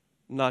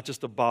 not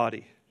just a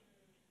body.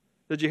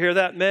 Did you hear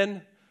that,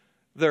 men?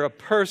 They're a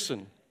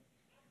person,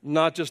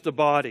 not just a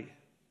body.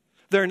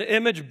 They're an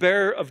image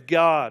bearer of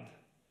God.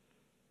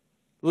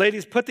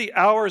 Ladies, put the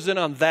hours in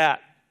on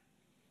that.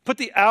 Put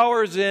the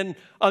hours in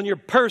on your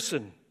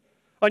person,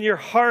 on your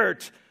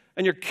heart,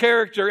 and your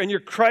character, and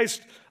your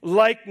Christ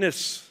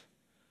likeness.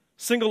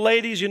 Single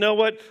ladies, you know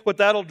what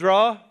that'll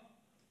draw?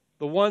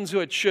 The ones who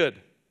it should.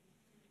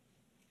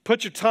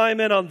 Put your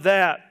time in on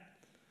that.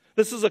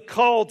 This is a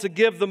call to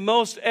give the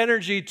most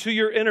energy to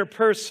your inner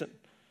person,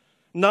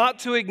 not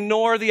to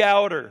ignore the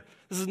outer.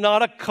 This is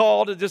not a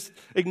call to just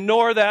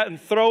ignore that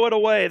and throw it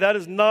away. That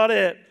is not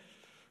it.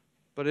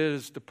 But it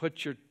is to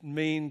put your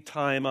main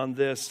time on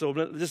this. So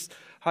just,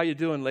 how you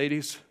doing,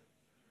 ladies?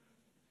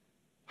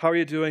 How are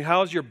you doing?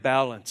 How's your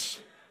balance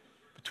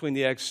between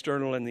the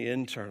external and the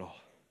internal?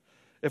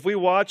 If we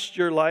watched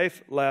your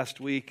life last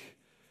week,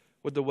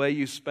 would the way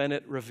you spent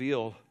it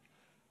reveal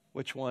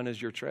which one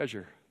is your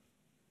treasure?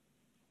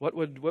 What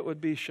would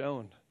be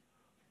shown?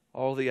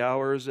 All the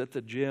hours at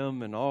the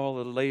gym and all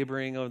the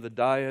laboring of the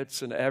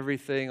diets and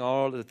everything,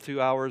 all the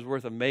 2 hours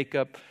worth of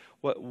makeup.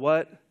 What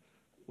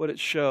would it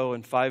show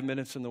in 5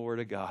 minutes in the Word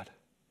of God?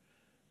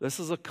 This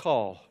is a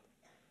call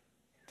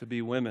to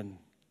be women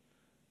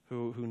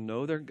who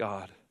know their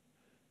God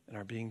and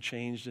are being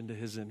changed into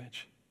His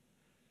image.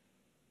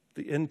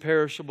 The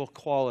imperishable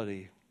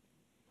quality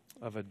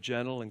of a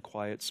gentle and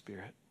quiet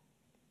spirit.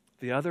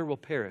 The other will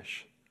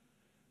perish.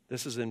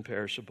 This is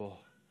imperishable.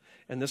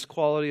 And this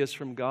quality is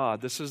from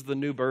God. This is the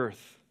new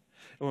birth.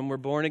 And when we're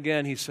born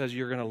again, He says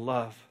you're going to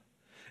love.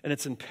 And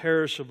it's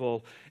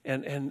imperishable,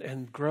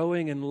 and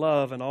growing in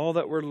love and all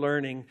that we're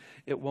learning,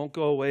 it won't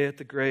go away at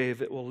the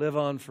grave. It will live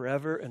on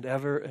forever and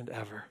ever and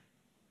ever.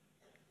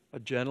 A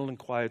gentle and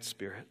quiet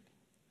spirit.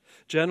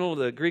 Gentle,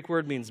 the Greek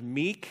word means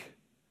meek.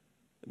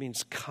 It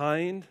means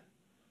kind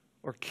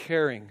or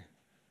caring.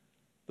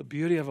 The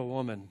beauty of a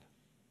woman,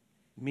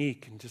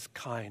 meek and just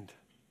kind.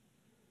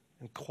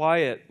 And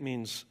quiet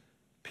means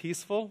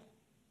peaceful,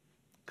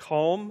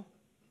 calm,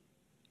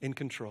 in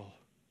control.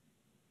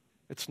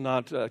 It's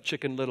not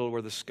Chicken Little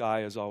where the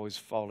sky is always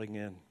falling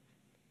in.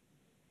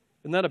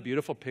 Isn't that a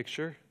beautiful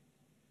picture?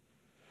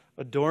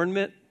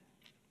 Adornment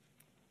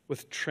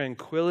with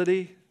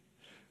tranquility.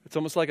 It's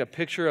almost like a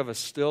picture of a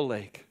still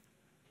lake.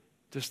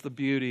 Just the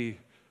beauty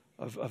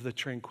of the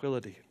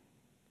tranquility.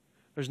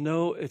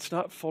 It's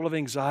not full of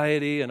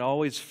anxiety and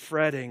always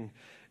fretting.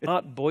 It's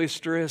not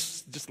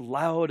boisterous, just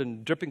loud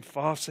and dripping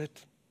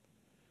faucet.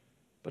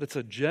 But it's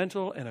a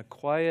gentle and a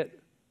quiet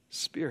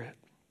spirit.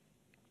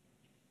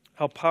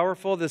 How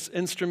powerful this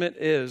instrument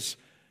is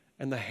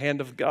in the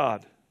hand of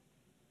God,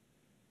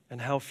 and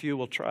how few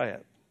will try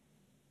it.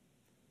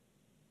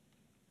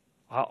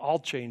 I'll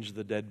change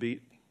the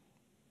deadbeat.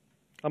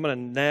 I'm going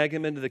to nag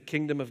him into the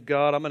kingdom of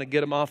God. I'm going to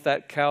get him off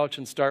that couch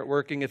and start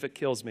working if it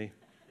kills me.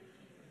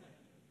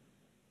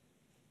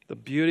 The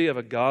beauty of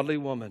a godly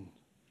woman.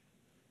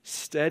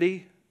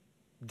 Steady,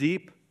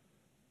 deep,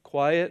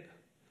 quiet,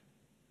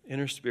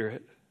 inner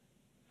spirit.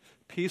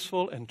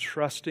 Peaceful and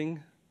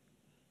trusting,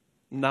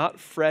 not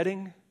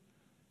fretting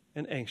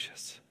and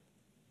anxious.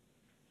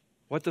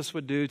 What this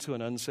would do to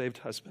an unsaved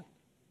husband.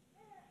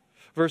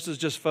 Versus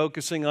just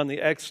focusing on the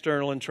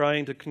external and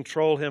trying to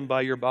control him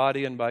by your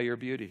body and by your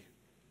beauty.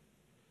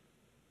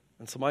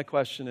 And so my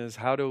question is,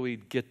 how do we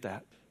get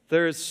that?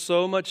 There is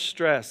so much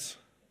stress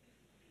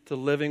to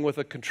living with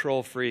a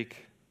control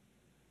freak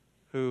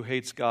who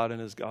hates God and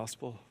His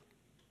gospel.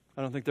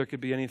 I don't think there could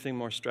be anything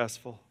more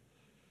stressful.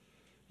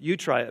 You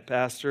try it,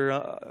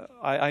 Pastor.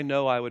 I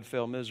know I would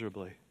fail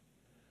miserably.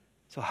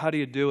 So how do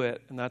you do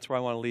it? And that's where I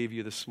want to leave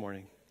you this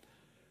morning.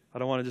 I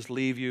don't want to just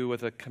leave you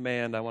with a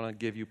command. I want to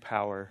give you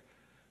power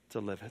to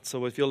live it.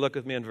 So if you'll look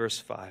with me in verse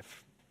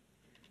 5.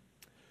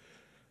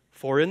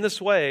 For in this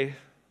way,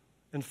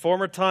 in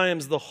former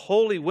times, the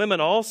holy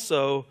women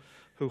also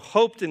who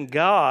hoped in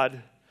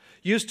God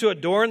used to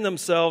adorn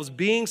themselves,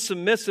 being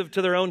submissive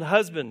to their own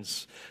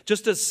husbands,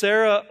 just as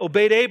Sarah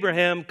obeyed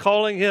Abraham,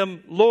 calling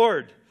him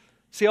Lord.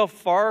 See how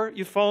far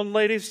you've fallen,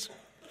 ladies?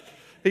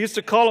 He used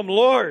to call him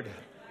Lord.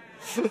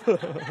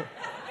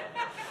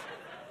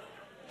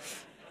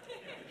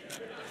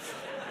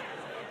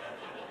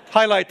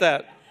 Highlight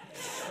that.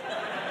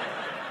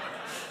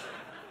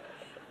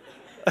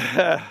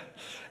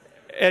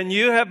 And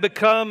you have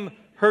become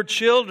her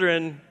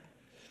children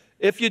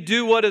if you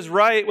do what is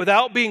right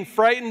without being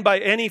frightened by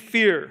any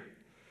fear.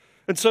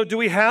 And so do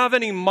we have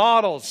any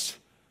models?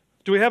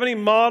 Do we have any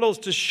models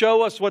to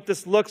show us what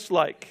this looks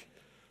like?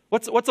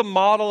 What's a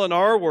model in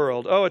our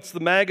world? Oh, it's the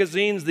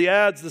magazines, the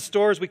ads, the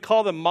stores. We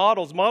call them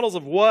models. Models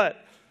of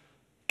what?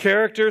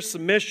 Character,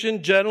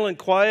 submission, gentle and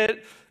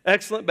quiet,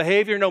 excellent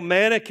behavior. No,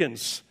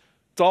 mannequins.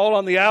 It's all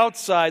on the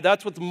outside.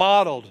 That's what's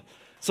modeled.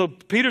 So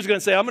Peter's going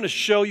to say, I'm going to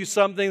show you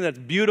something that's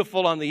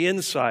beautiful on the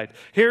inside.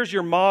 Here's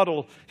your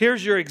model.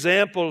 Here's your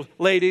example,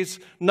 ladies.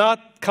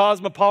 Not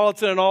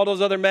Cosmopolitan and all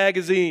those other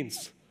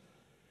magazines.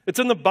 It's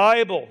in the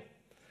Bible.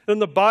 In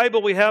the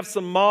Bible, we have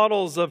some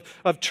models of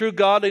true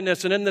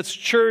godliness. And in this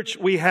church,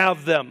 we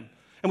have them.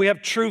 And we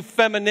have true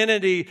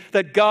femininity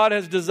that God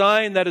has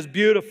designed that is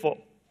beautiful.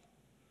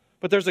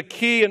 But there's a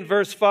key in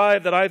verse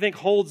 5 that I think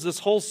holds this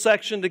whole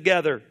section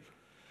together.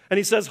 And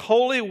he says,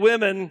 holy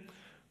women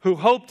who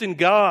hoped in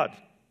God.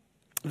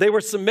 They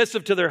were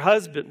submissive to their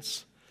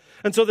husbands.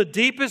 And so the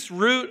deepest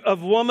root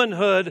of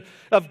womanhood,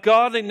 of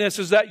godliness,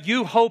 is that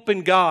you hope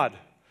in God.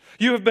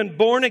 You have been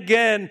born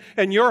again,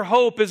 and your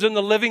hope is in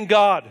the living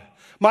God.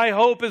 My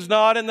hope is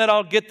not in that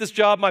I'll get this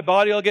job, my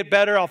body will get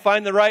better, I'll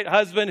find the right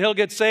husband, he'll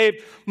get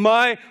saved.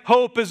 My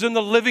hope is in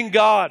the living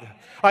God.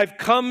 I've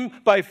come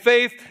by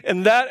faith,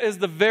 and that is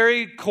the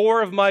very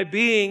core of my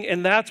being,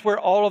 and that's where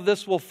all of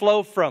this will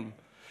flow from.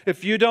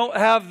 If you don't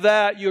have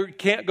that, you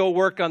can't go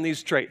work on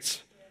these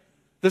traits.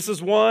 This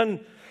is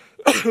one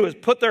who has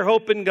put their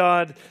hope in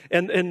God.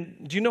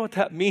 And do you know what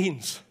that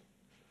means?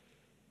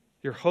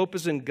 Your hope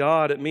is in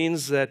God. It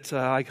means that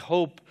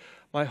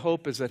my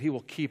hope is that He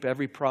will keep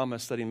every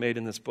promise that He made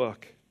in this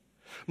book.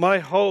 My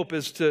hope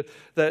is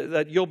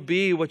that you'll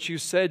be what you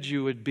said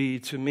you would be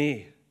to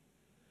me.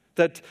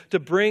 That to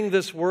bring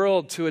this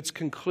world to its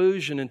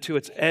conclusion and to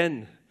its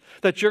end.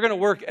 That you're going to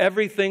work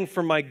everything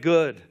for my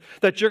good.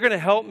 That you're going to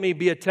help me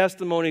be a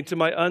testimony to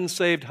my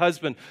unsaved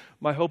husband.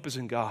 My hope is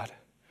in God.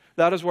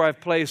 That is where I've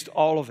placed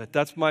all of it.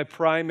 That's my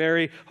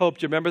primary hope.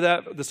 Do you remember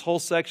that? This whole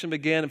section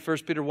began in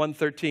 1 Peter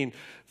 1:13.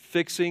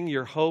 Fixing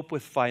your hope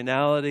with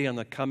finality on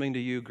the coming to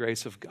you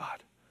grace of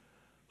God.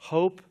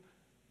 Hope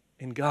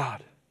in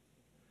God.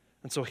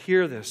 And so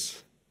hear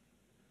this.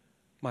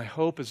 My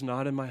hope is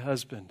not in my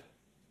husband.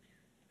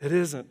 It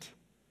isn't.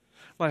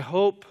 My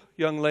hope,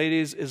 young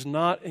ladies, is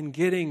not in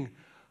getting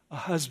a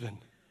husband.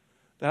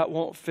 That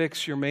won't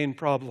fix your main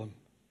problem.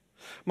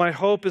 My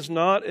hope is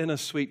not in a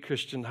sweet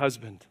Christian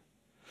husband.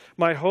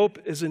 My hope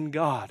is in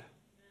God,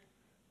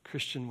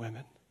 Christian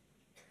women.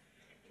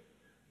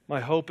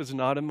 My hope is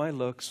not in my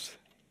looks.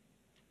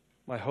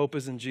 My hope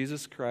is in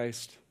Jesus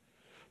Christ.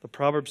 The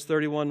Proverbs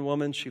 31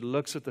 woman, she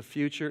looks at the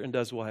future and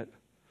does what?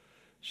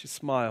 She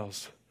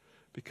smiles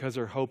because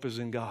her hope is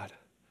in God.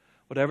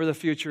 Whatever the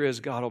future is,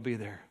 God will be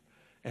there.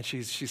 And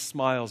she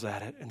smiles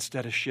at it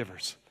instead of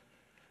shivers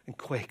and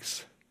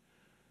quakes.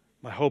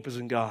 My hope is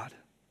in God.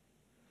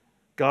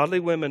 Godly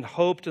women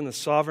hoped in the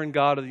sovereign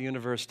God of the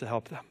universe to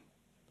help them.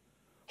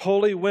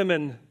 Holy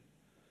women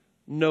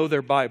know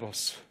their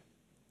Bibles.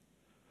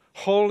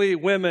 Holy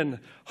women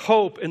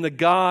hope in the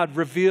God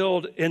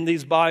revealed in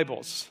these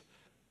Bibles.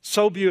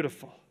 So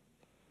beautiful.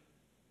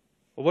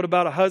 Well, what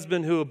about a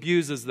husband who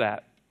abuses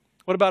that?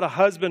 What about a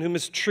husband who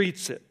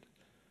mistreats it?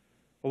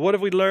 Well, what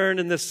have we learned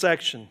in this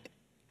section?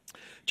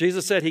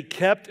 Jesus said he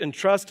kept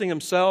entrusting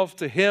himself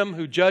to him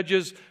who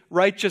judges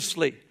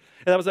righteously.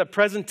 And that was that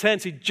present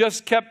tense. He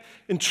just kept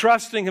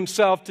entrusting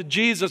himself to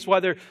Jesus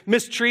while they're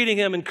mistreating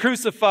him and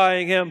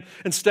crucifying him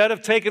instead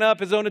of taking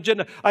up his own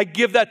agenda. I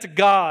give that to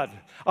God.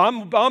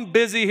 I'm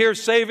busy here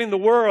saving the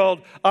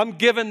world. I'm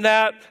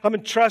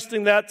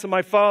entrusting that to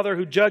my Father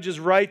who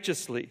judges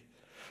righteously.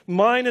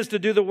 Mine is to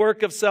do the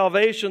work of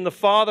salvation. The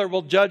Father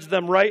will judge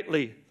them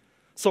rightly.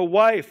 So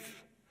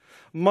wife,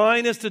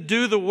 mine is to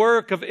do the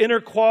work of inner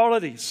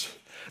qualities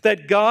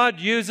that God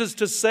uses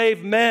to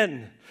save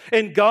men.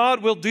 And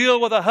God will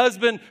deal with a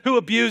husband who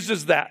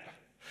abuses that.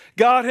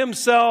 God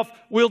himself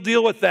will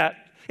deal with that.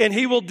 And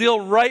he will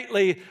deal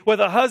rightly with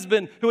a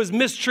husband who is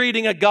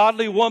mistreating a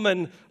godly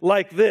woman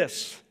like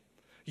this.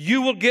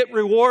 You will get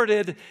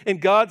rewarded.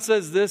 And God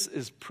says this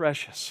is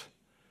precious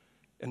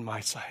in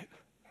my sight.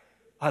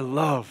 I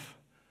love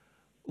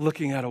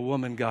looking at a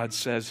woman, God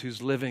says,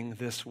 who's living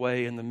this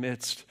way in the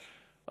midst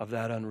of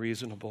that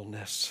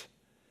unreasonableness.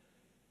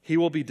 He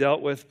will be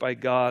dealt with by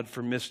God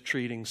for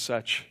mistreating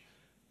such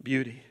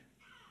beauty.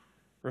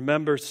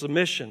 Remember,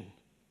 submission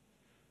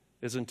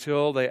is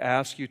until they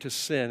ask you to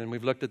sin. And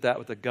we've looked at that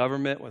with the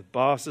government, with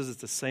bosses.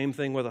 It's the same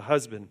thing with a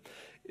husband.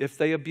 If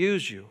they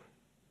abuse you,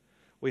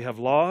 we have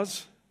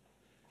laws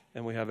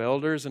and we have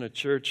elders in a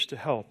church to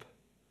help.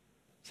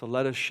 So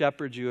let us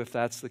shepherd you if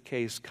that's the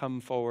case.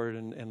 Come forward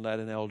and let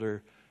an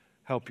elder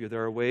help you.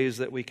 There are ways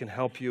that we can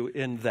help you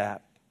in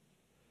that.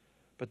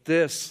 But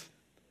this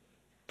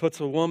puts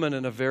a woman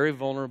in a very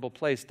vulnerable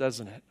place,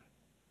 doesn't it?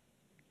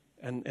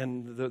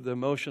 And the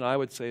emotion, I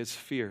would say, is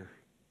fear.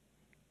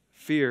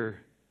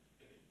 Fear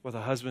with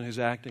a husband who's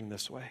acting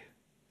this way.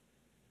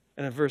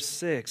 And in verse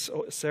 6,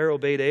 Sarah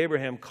obeyed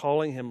Abraham,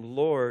 calling him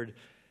Lord,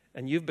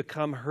 and you've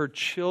become her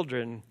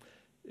children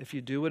if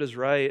you do what is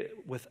right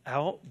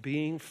without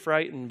being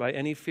frightened by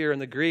any fear. In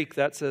the Greek,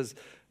 that says,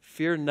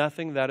 fear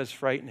nothing that is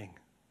frightening.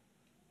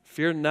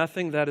 Fear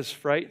nothing that is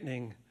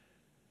frightening.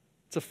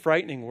 It's a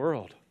frightening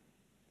world.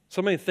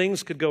 So many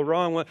things could go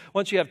wrong.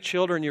 Once you have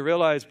children, you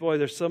realize, boy,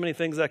 there's so many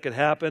things that could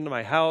happen to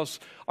my house,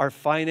 our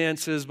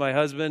finances, my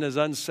husband is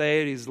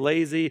unsaved, he's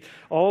lazy.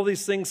 All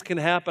these things can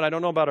happen. I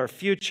don't know about our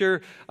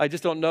future. I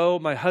just don't know.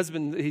 My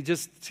husband,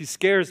 he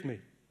scares me.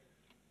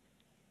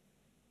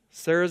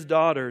 Sarah's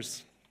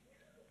daughters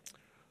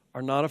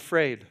are not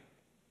afraid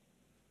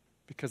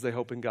because they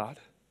hope in God.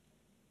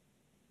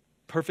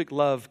 Perfect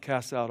love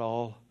casts out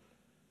all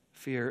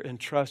fear.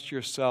 Entrust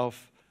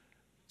yourself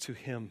to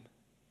him.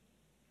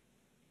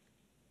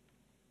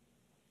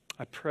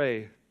 I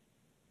pray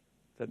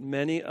that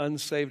many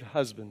unsaved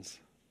husbands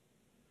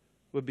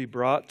would be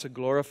brought to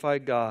glorify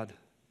God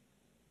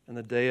in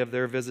the day of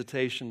their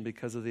visitation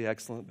because of the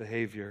excellent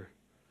behavior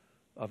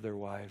of their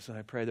wives. And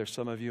I pray there's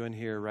some of you in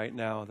here right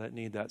now that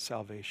need that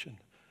salvation.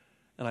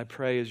 And I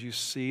pray as you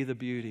see the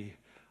beauty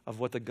of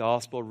what the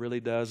gospel really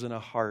does in a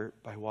heart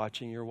by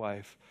watching your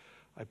wife,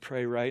 I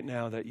pray right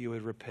now that you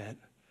would repent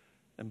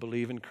and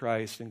believe in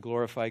Christ and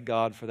glorify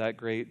God for that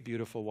great,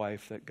 beautiful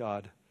wife that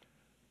God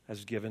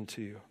has given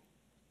to you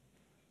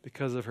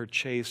because of her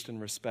chaste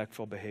and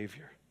respectful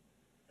behavior.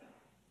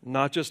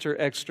 Not just her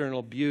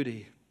external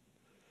beauty,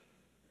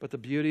 but the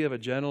beauty of a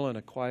gentle and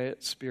a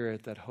quiet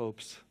spirit that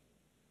hopes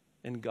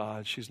in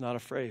God. She's not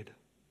afraid.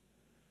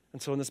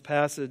 And so in this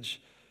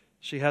passage,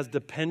 she has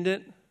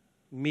dependent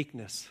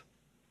meekness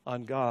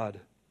on God,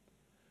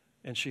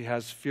 and she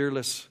has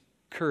fearless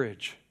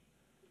courage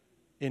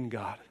in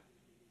God.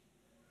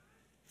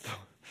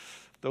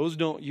 Those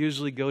don't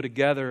usually go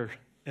together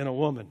in a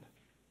woman.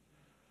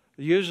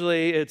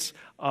 Usually it's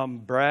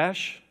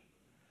brash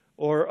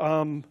or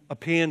a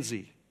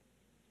pansy.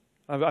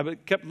 I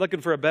kept looking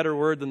for a better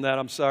word than that.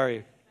 I'm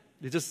sorry.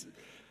 It just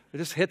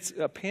hits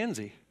a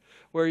pansy,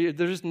 where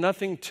there's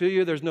nothing to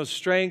you. There's no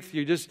strength.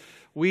 You're just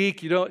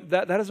weak.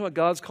 That isn't what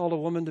God's called a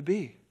woman to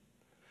be.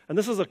 And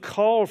this is a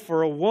call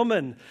for a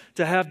woman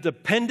to have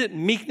dependent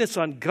meekness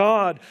on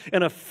God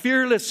and a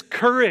fearless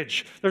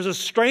courage. There's a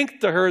strength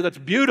to her that's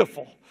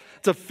beautiful.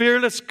 It's a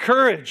fearless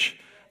courage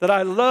that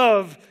I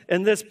love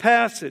in this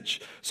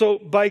passage. So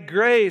by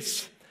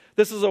grace,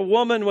 this is a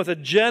woman with a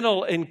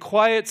gentle and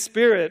quiet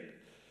spirit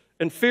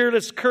and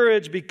fearless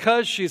courage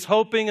because she's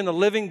hoping in the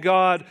living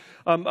God.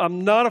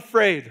 I'm not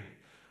afraid.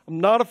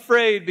 I'm not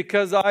afraid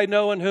because I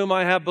know in whom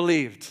I have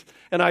believed.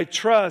 And I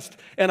trust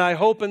and I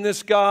hope in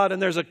this God.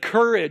 And there's a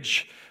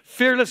courage,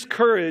 fearless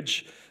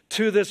courage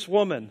to this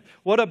woman.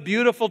 What a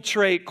beautiful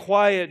trait,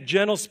 quiet,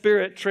 gentle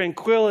spirit,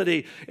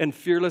 tranquility, and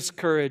fearless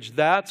courage.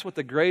 That's what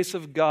the grace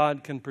of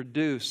God can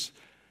produce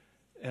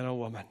in a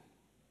woman.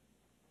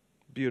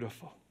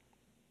 Beautiful.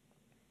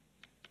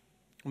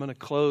 I'm going to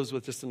close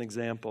with just an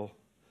example.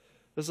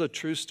 This is a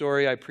true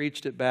story. I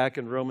preached it back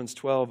in Romans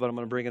 12, but I'm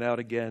going to bring it out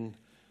again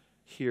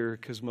here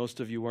because most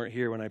of you weren't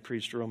here when I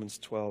preached Romans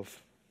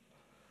 12.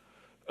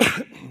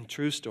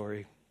 True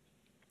story.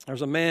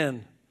 There's a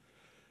man,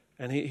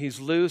 and he's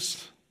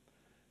loose,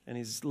 and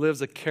he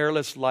lives a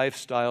careless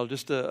lifestyle,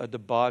 just a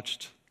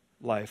debauched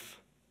life.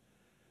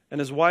 And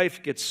his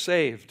wife gets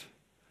saved.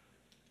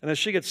 And as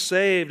she gets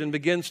saved and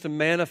begins to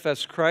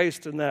manifest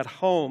Christ in that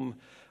home,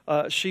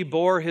 she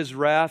bore his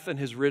wrath and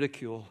his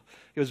ridicule.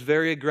 He was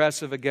very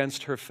aggressive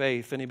against her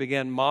faith, and he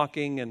began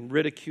mocking and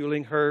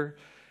ridiculing her.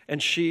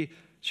 And she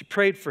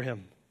prayed for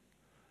him.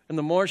 And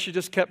the more she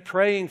just kept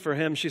praying for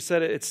him, she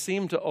said it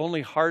seemed to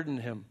only harden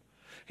him.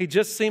 He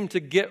just seemed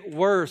to get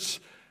worse.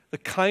 The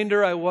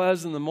kinder I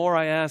was and the more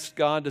I asked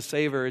God to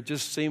save her, it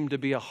just seemed to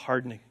be a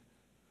hardening.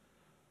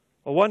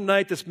 Well, one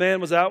night this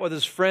man was out with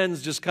his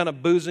friends just kind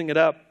of boozing it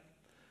up.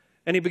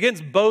 And he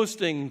begins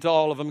boasting to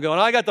all of them, going,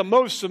 I got the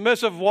most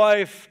submissive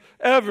wife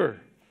ever.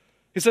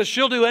 He says,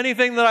 she'll do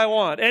anything that I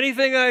want.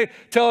 Anything I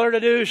tell her to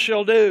do,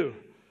 she'll do.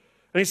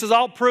 And he says,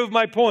 I'll prove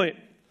my point.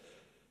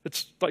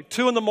 It's like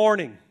 2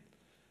 a.m.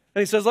 And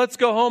he says, let's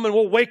go home and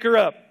we'll wake her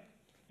up.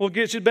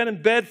 She's been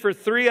in bed for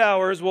 3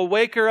 hours. We'll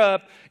wake her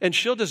up and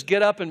she'll just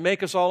get up and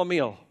make us all a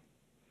meal.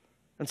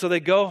 And so they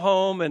go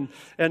home and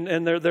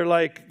they're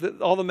like,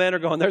 all the men are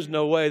going, there's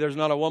no way. There's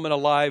not a woman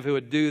alive who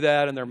would do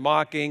that. And they're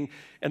mocking.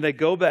 And they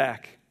go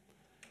back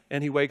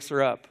and he wakes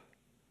her up.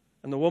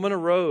 And the woman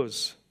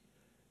arose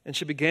and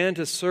she began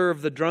to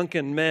serve the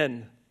drunken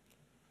men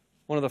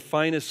one of the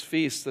finest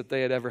feasts that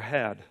they had ever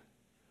had.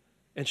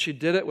 And she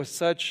did it with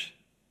such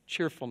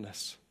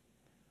cheerfulness.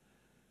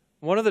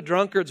 One of the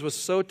drunkards was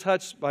so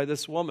touched by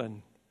this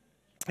woman.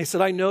 He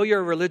said, I know you're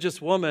a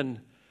religious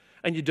woman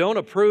and you don't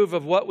approve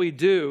of what we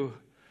do.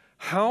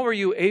 How are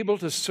you able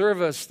to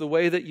serve us the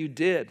way that you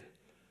did?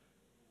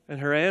 And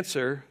her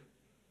answer,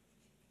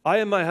 I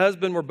and my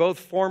husband were both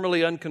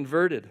formerly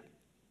unconverted.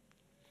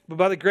 But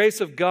by the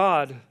grace of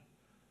God,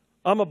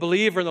 I'm a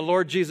believer in the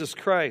Lord Jesus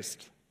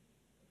Christ.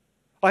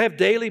 I have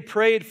daily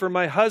prayed for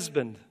my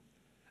husband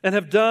and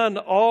have done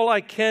all I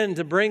can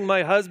to bring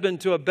my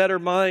husband to a better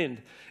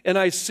mind, and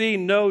I see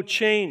no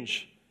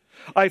change.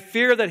 I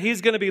fear that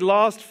he's going to be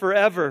lost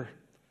forever,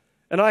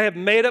 and I have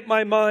made up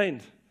my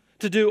mind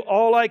to do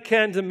all I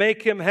can to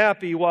make him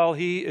happy while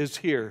he is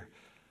here,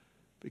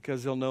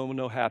 because he'll know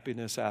no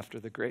happiness after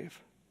the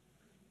grave.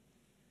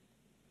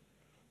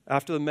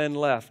 After the men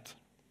left,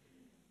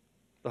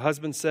 the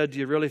husband said, do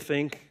you really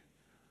think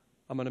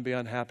I'm going to be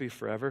unhappy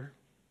forever?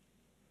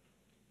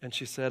 And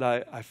she said,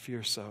 I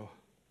fear so.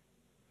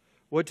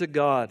 Would to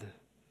God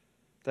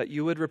that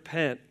you would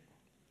repent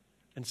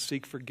and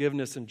seek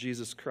forgiveness in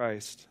Jesus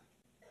Christ.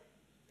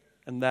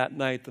 And that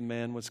night the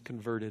man was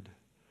converted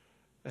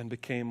and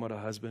became what a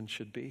husband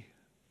should be.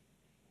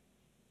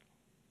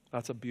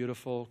 That's a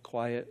beautiful,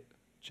 quiet,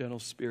 gentle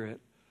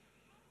spirit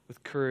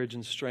with courage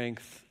and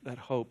strength that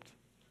hoped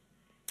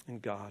in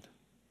God.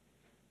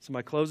 So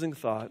my closing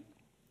thought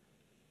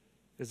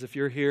is if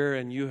you're here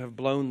and you have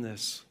blown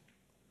this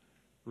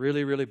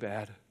really, really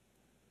bad,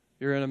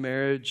 you're in a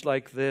marriage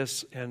like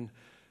this and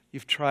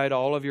you've tried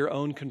all of your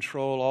own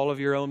control, all of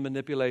your own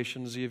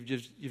manipulations, you've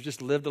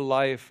just lived a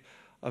life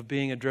of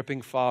being a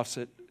dripping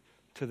faucet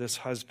to this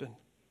husband.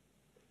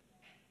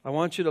 I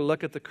want you to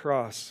look at the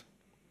cross.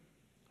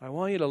 I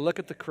want you to look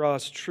at the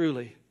cross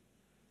truly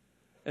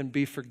and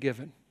be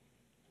forgiven.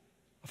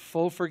 A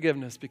full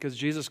forgiveness because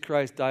Jesus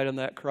Christ died on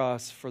that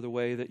cross for the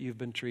way that you've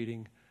been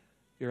treating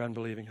your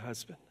unbelieving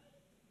husband.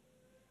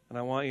 And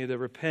I want you to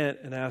repent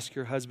and ask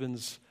your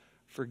husband's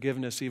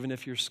forgiveness even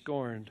if you're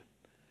scorned.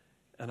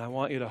 And I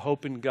want you to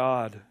hope in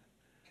God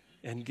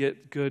and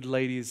get good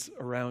ladies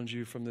around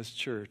you from this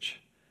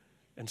church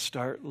and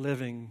start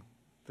living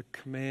the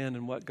command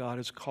and what God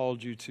has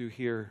called you to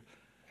here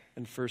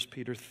in 1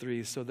 Peter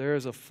 3. So there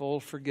is a full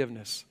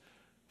forgiveness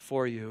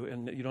for you.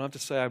 And you don't have to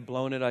say, I've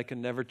blown it, I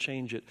can never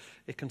change it.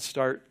 It can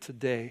start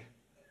today.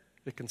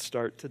 It can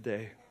start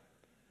today.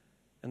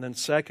 And then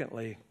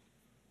secondly,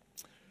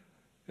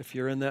 if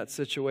you're in that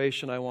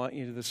situation, I want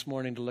you this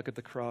morning to look at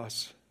the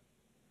cross.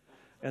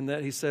 And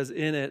that he says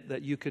in it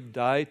that you could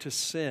die to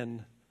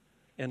sin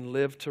and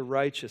live to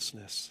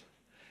righteousness.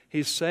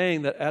 He's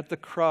saying that at the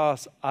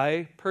cross,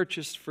 I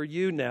purchased for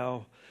you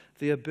now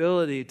the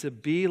ability to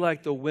be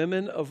like the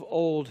women of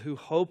old who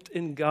hoped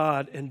in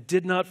God and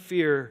did not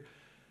fear,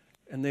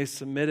 and they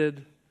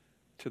submitted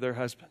to their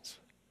husbands.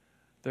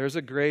 There's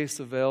a grace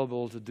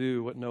available to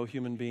do what no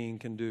human being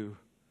can do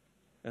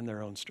in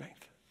their own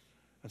strength.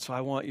 And so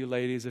I want you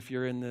ladies, if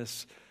you're in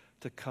this,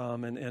 to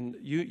come. And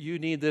you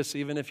need this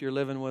even if you're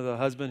living with a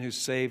husband who's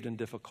saved and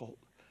difficult.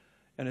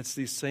 And it's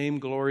these same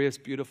glorious,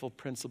 beautiful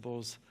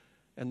principles.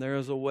 And there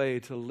is a way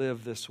to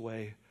live this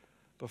way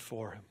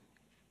before him.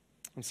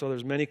 And so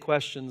there's many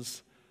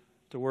questions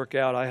to work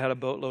out. I had a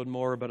boatload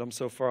more, but I'm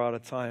so far out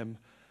of time.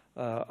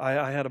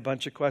 I had a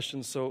bunch of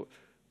questions, so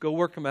go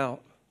work them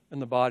out in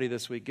the body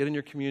this week. Get in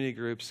your community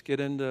groups. Get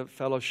into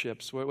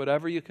fellowships.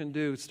 Whatever you can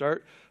do,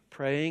 start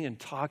praying and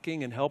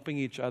talking and helping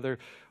each other.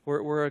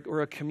 We're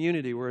a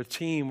community. We're a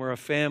team. We're a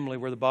family.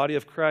 We're the body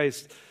of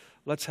Christ.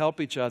 Let's help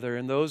each other.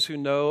 And those who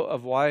know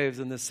of wives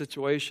in this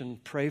situation,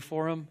 pray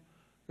for them.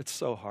 It's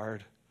so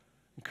hard.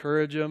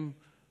 Encourage them.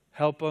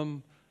 Help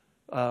them.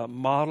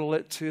 Model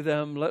it to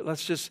them.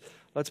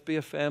 Let's be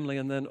a family.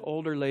 And then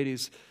older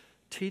ladies,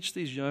 teach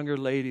these younger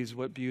ladies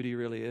what beauty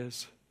really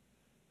is.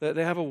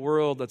 They have a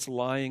world that's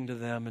lying to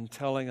them and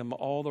telling them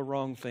all the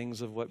wrong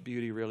things of what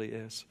beauty really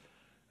is.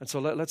 And so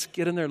let's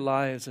get in their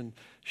lives and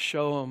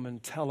show them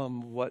and tell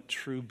them what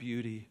true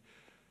beauty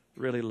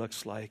really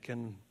looks like.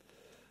 And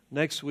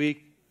next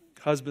week,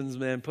 husbands,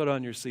 man, put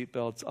on your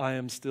seatbelts. I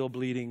am still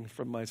bleeding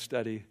from my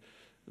study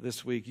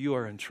this week. You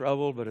are in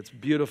trouble, but it's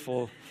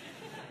beautiful.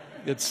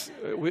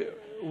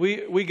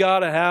 We got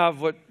to have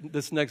what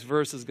this next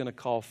verse is going to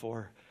call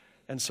for.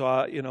 And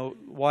so,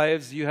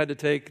 wives, you had to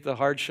take the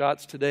hard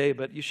shots today,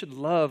 but you should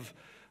love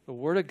the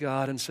Word of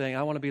God and saying,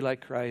 I want to be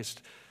like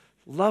Christ.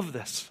 Love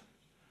this.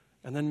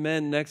 And then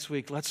men, next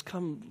week, let's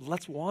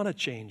want to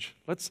change.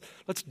 Let's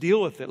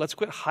deal with it. Let's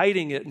quit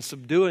hiding it and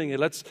subduing it.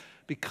 Let's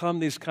become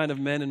these kind of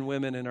men and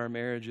women in our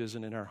marriages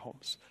and in our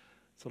homes.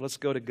 So let's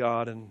go to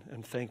God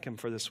and thank Him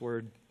for this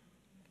word.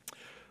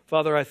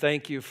 Father, I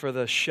thank you for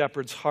the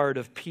shepherd's heart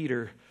of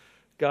Peter.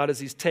 God,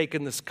 as he's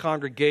taken this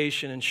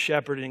congregation and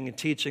shepherding and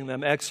teaching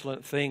them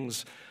excellent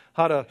things,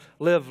 how to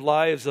live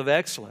lives of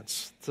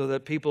excellence so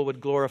that people would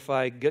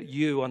glorify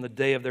you on the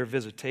day of their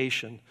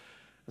visitation.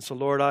 And so,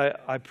 Lord,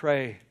 I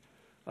pray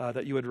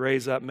that you would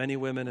raise up many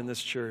women in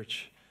this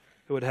church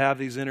who would have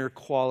these inner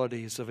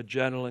qualities of a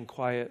gentle and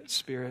quiet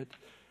spirit,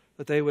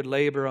 that they would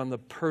labor on the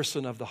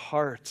person of the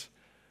heart,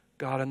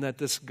 God, and that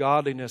this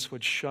godliness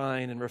would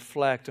shine and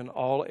reflect in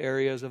all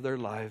areas of their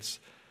lives,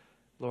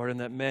 Lord,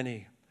 and that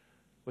many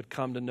would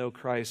come to know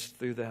Christ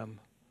through them.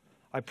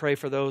 I pray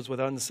for those with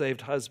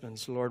unsaved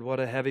husbands, Lord, what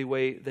a heavy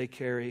weight they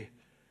carry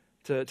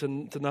to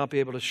not be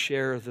able to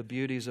share the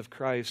beauties of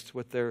Christ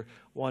with their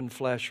one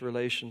flesh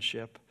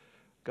relationship.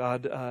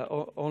 God,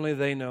 only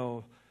they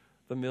know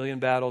the million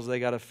battles they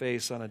got to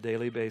face on a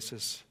daily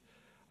basis.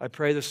 I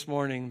pray this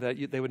morning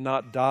that they would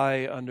not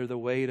die under the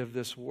weight of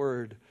this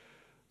word,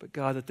 but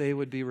God, that they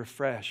would be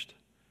refreshed,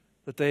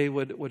 that they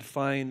would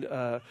find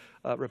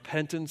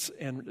repentance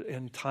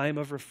and time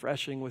of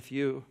refreshing with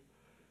you.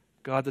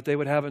 God, that they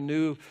would have a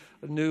new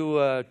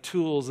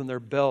tools in their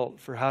belt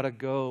for how to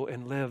go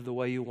and live the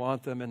way you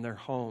want them in their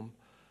home.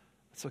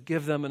 So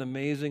give them an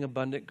amazing,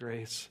 abundant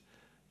grace.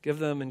 Give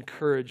them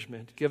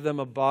encouragement. Give them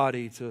a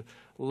body to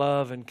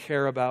love and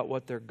care about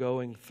what they're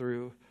going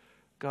through.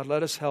 God,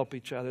 let us help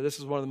each other. This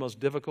is one of the most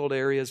difficult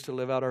areas to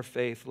live out our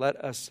faith. Let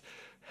us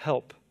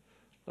help.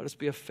 Let us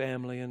be a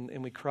family,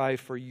 and we cry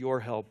for your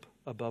help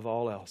above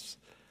all else.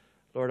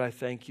 Lord, I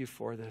thank you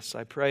for this.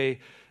 I pray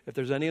if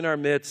there's any in our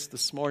midst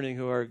this morning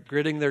who are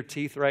gritting their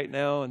teeth right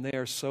now and they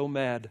are so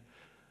mad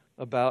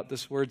about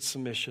this word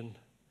submission,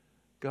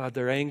 God,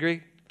 they're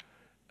angry.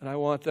 And I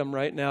want them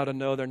right now to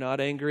know they're not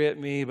angry at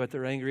me, but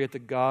they're angry at the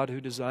God who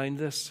designed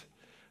this.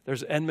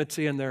 There's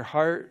enmity in their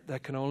heart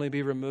that can only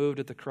be removed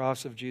at the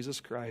cross of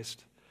Jesus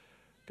Christ.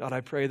 God,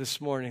 I pray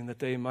this morning that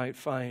they might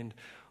find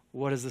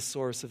what is the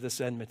source of this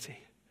enmity,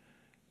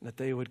 and that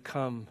they would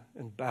come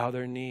and bow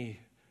their knee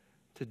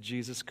to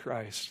Jesus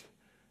Christ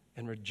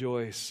and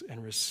rejoice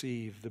and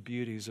receive the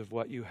beauties of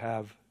what you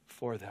have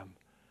for them.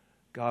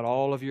 God,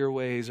 all of your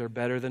ways are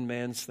better than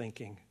man's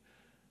thinking.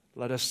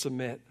 Let us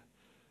submit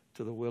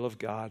to the will of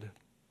God.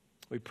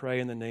 We pray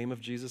in the name of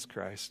Jesus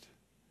Christ.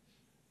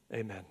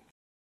 Amen.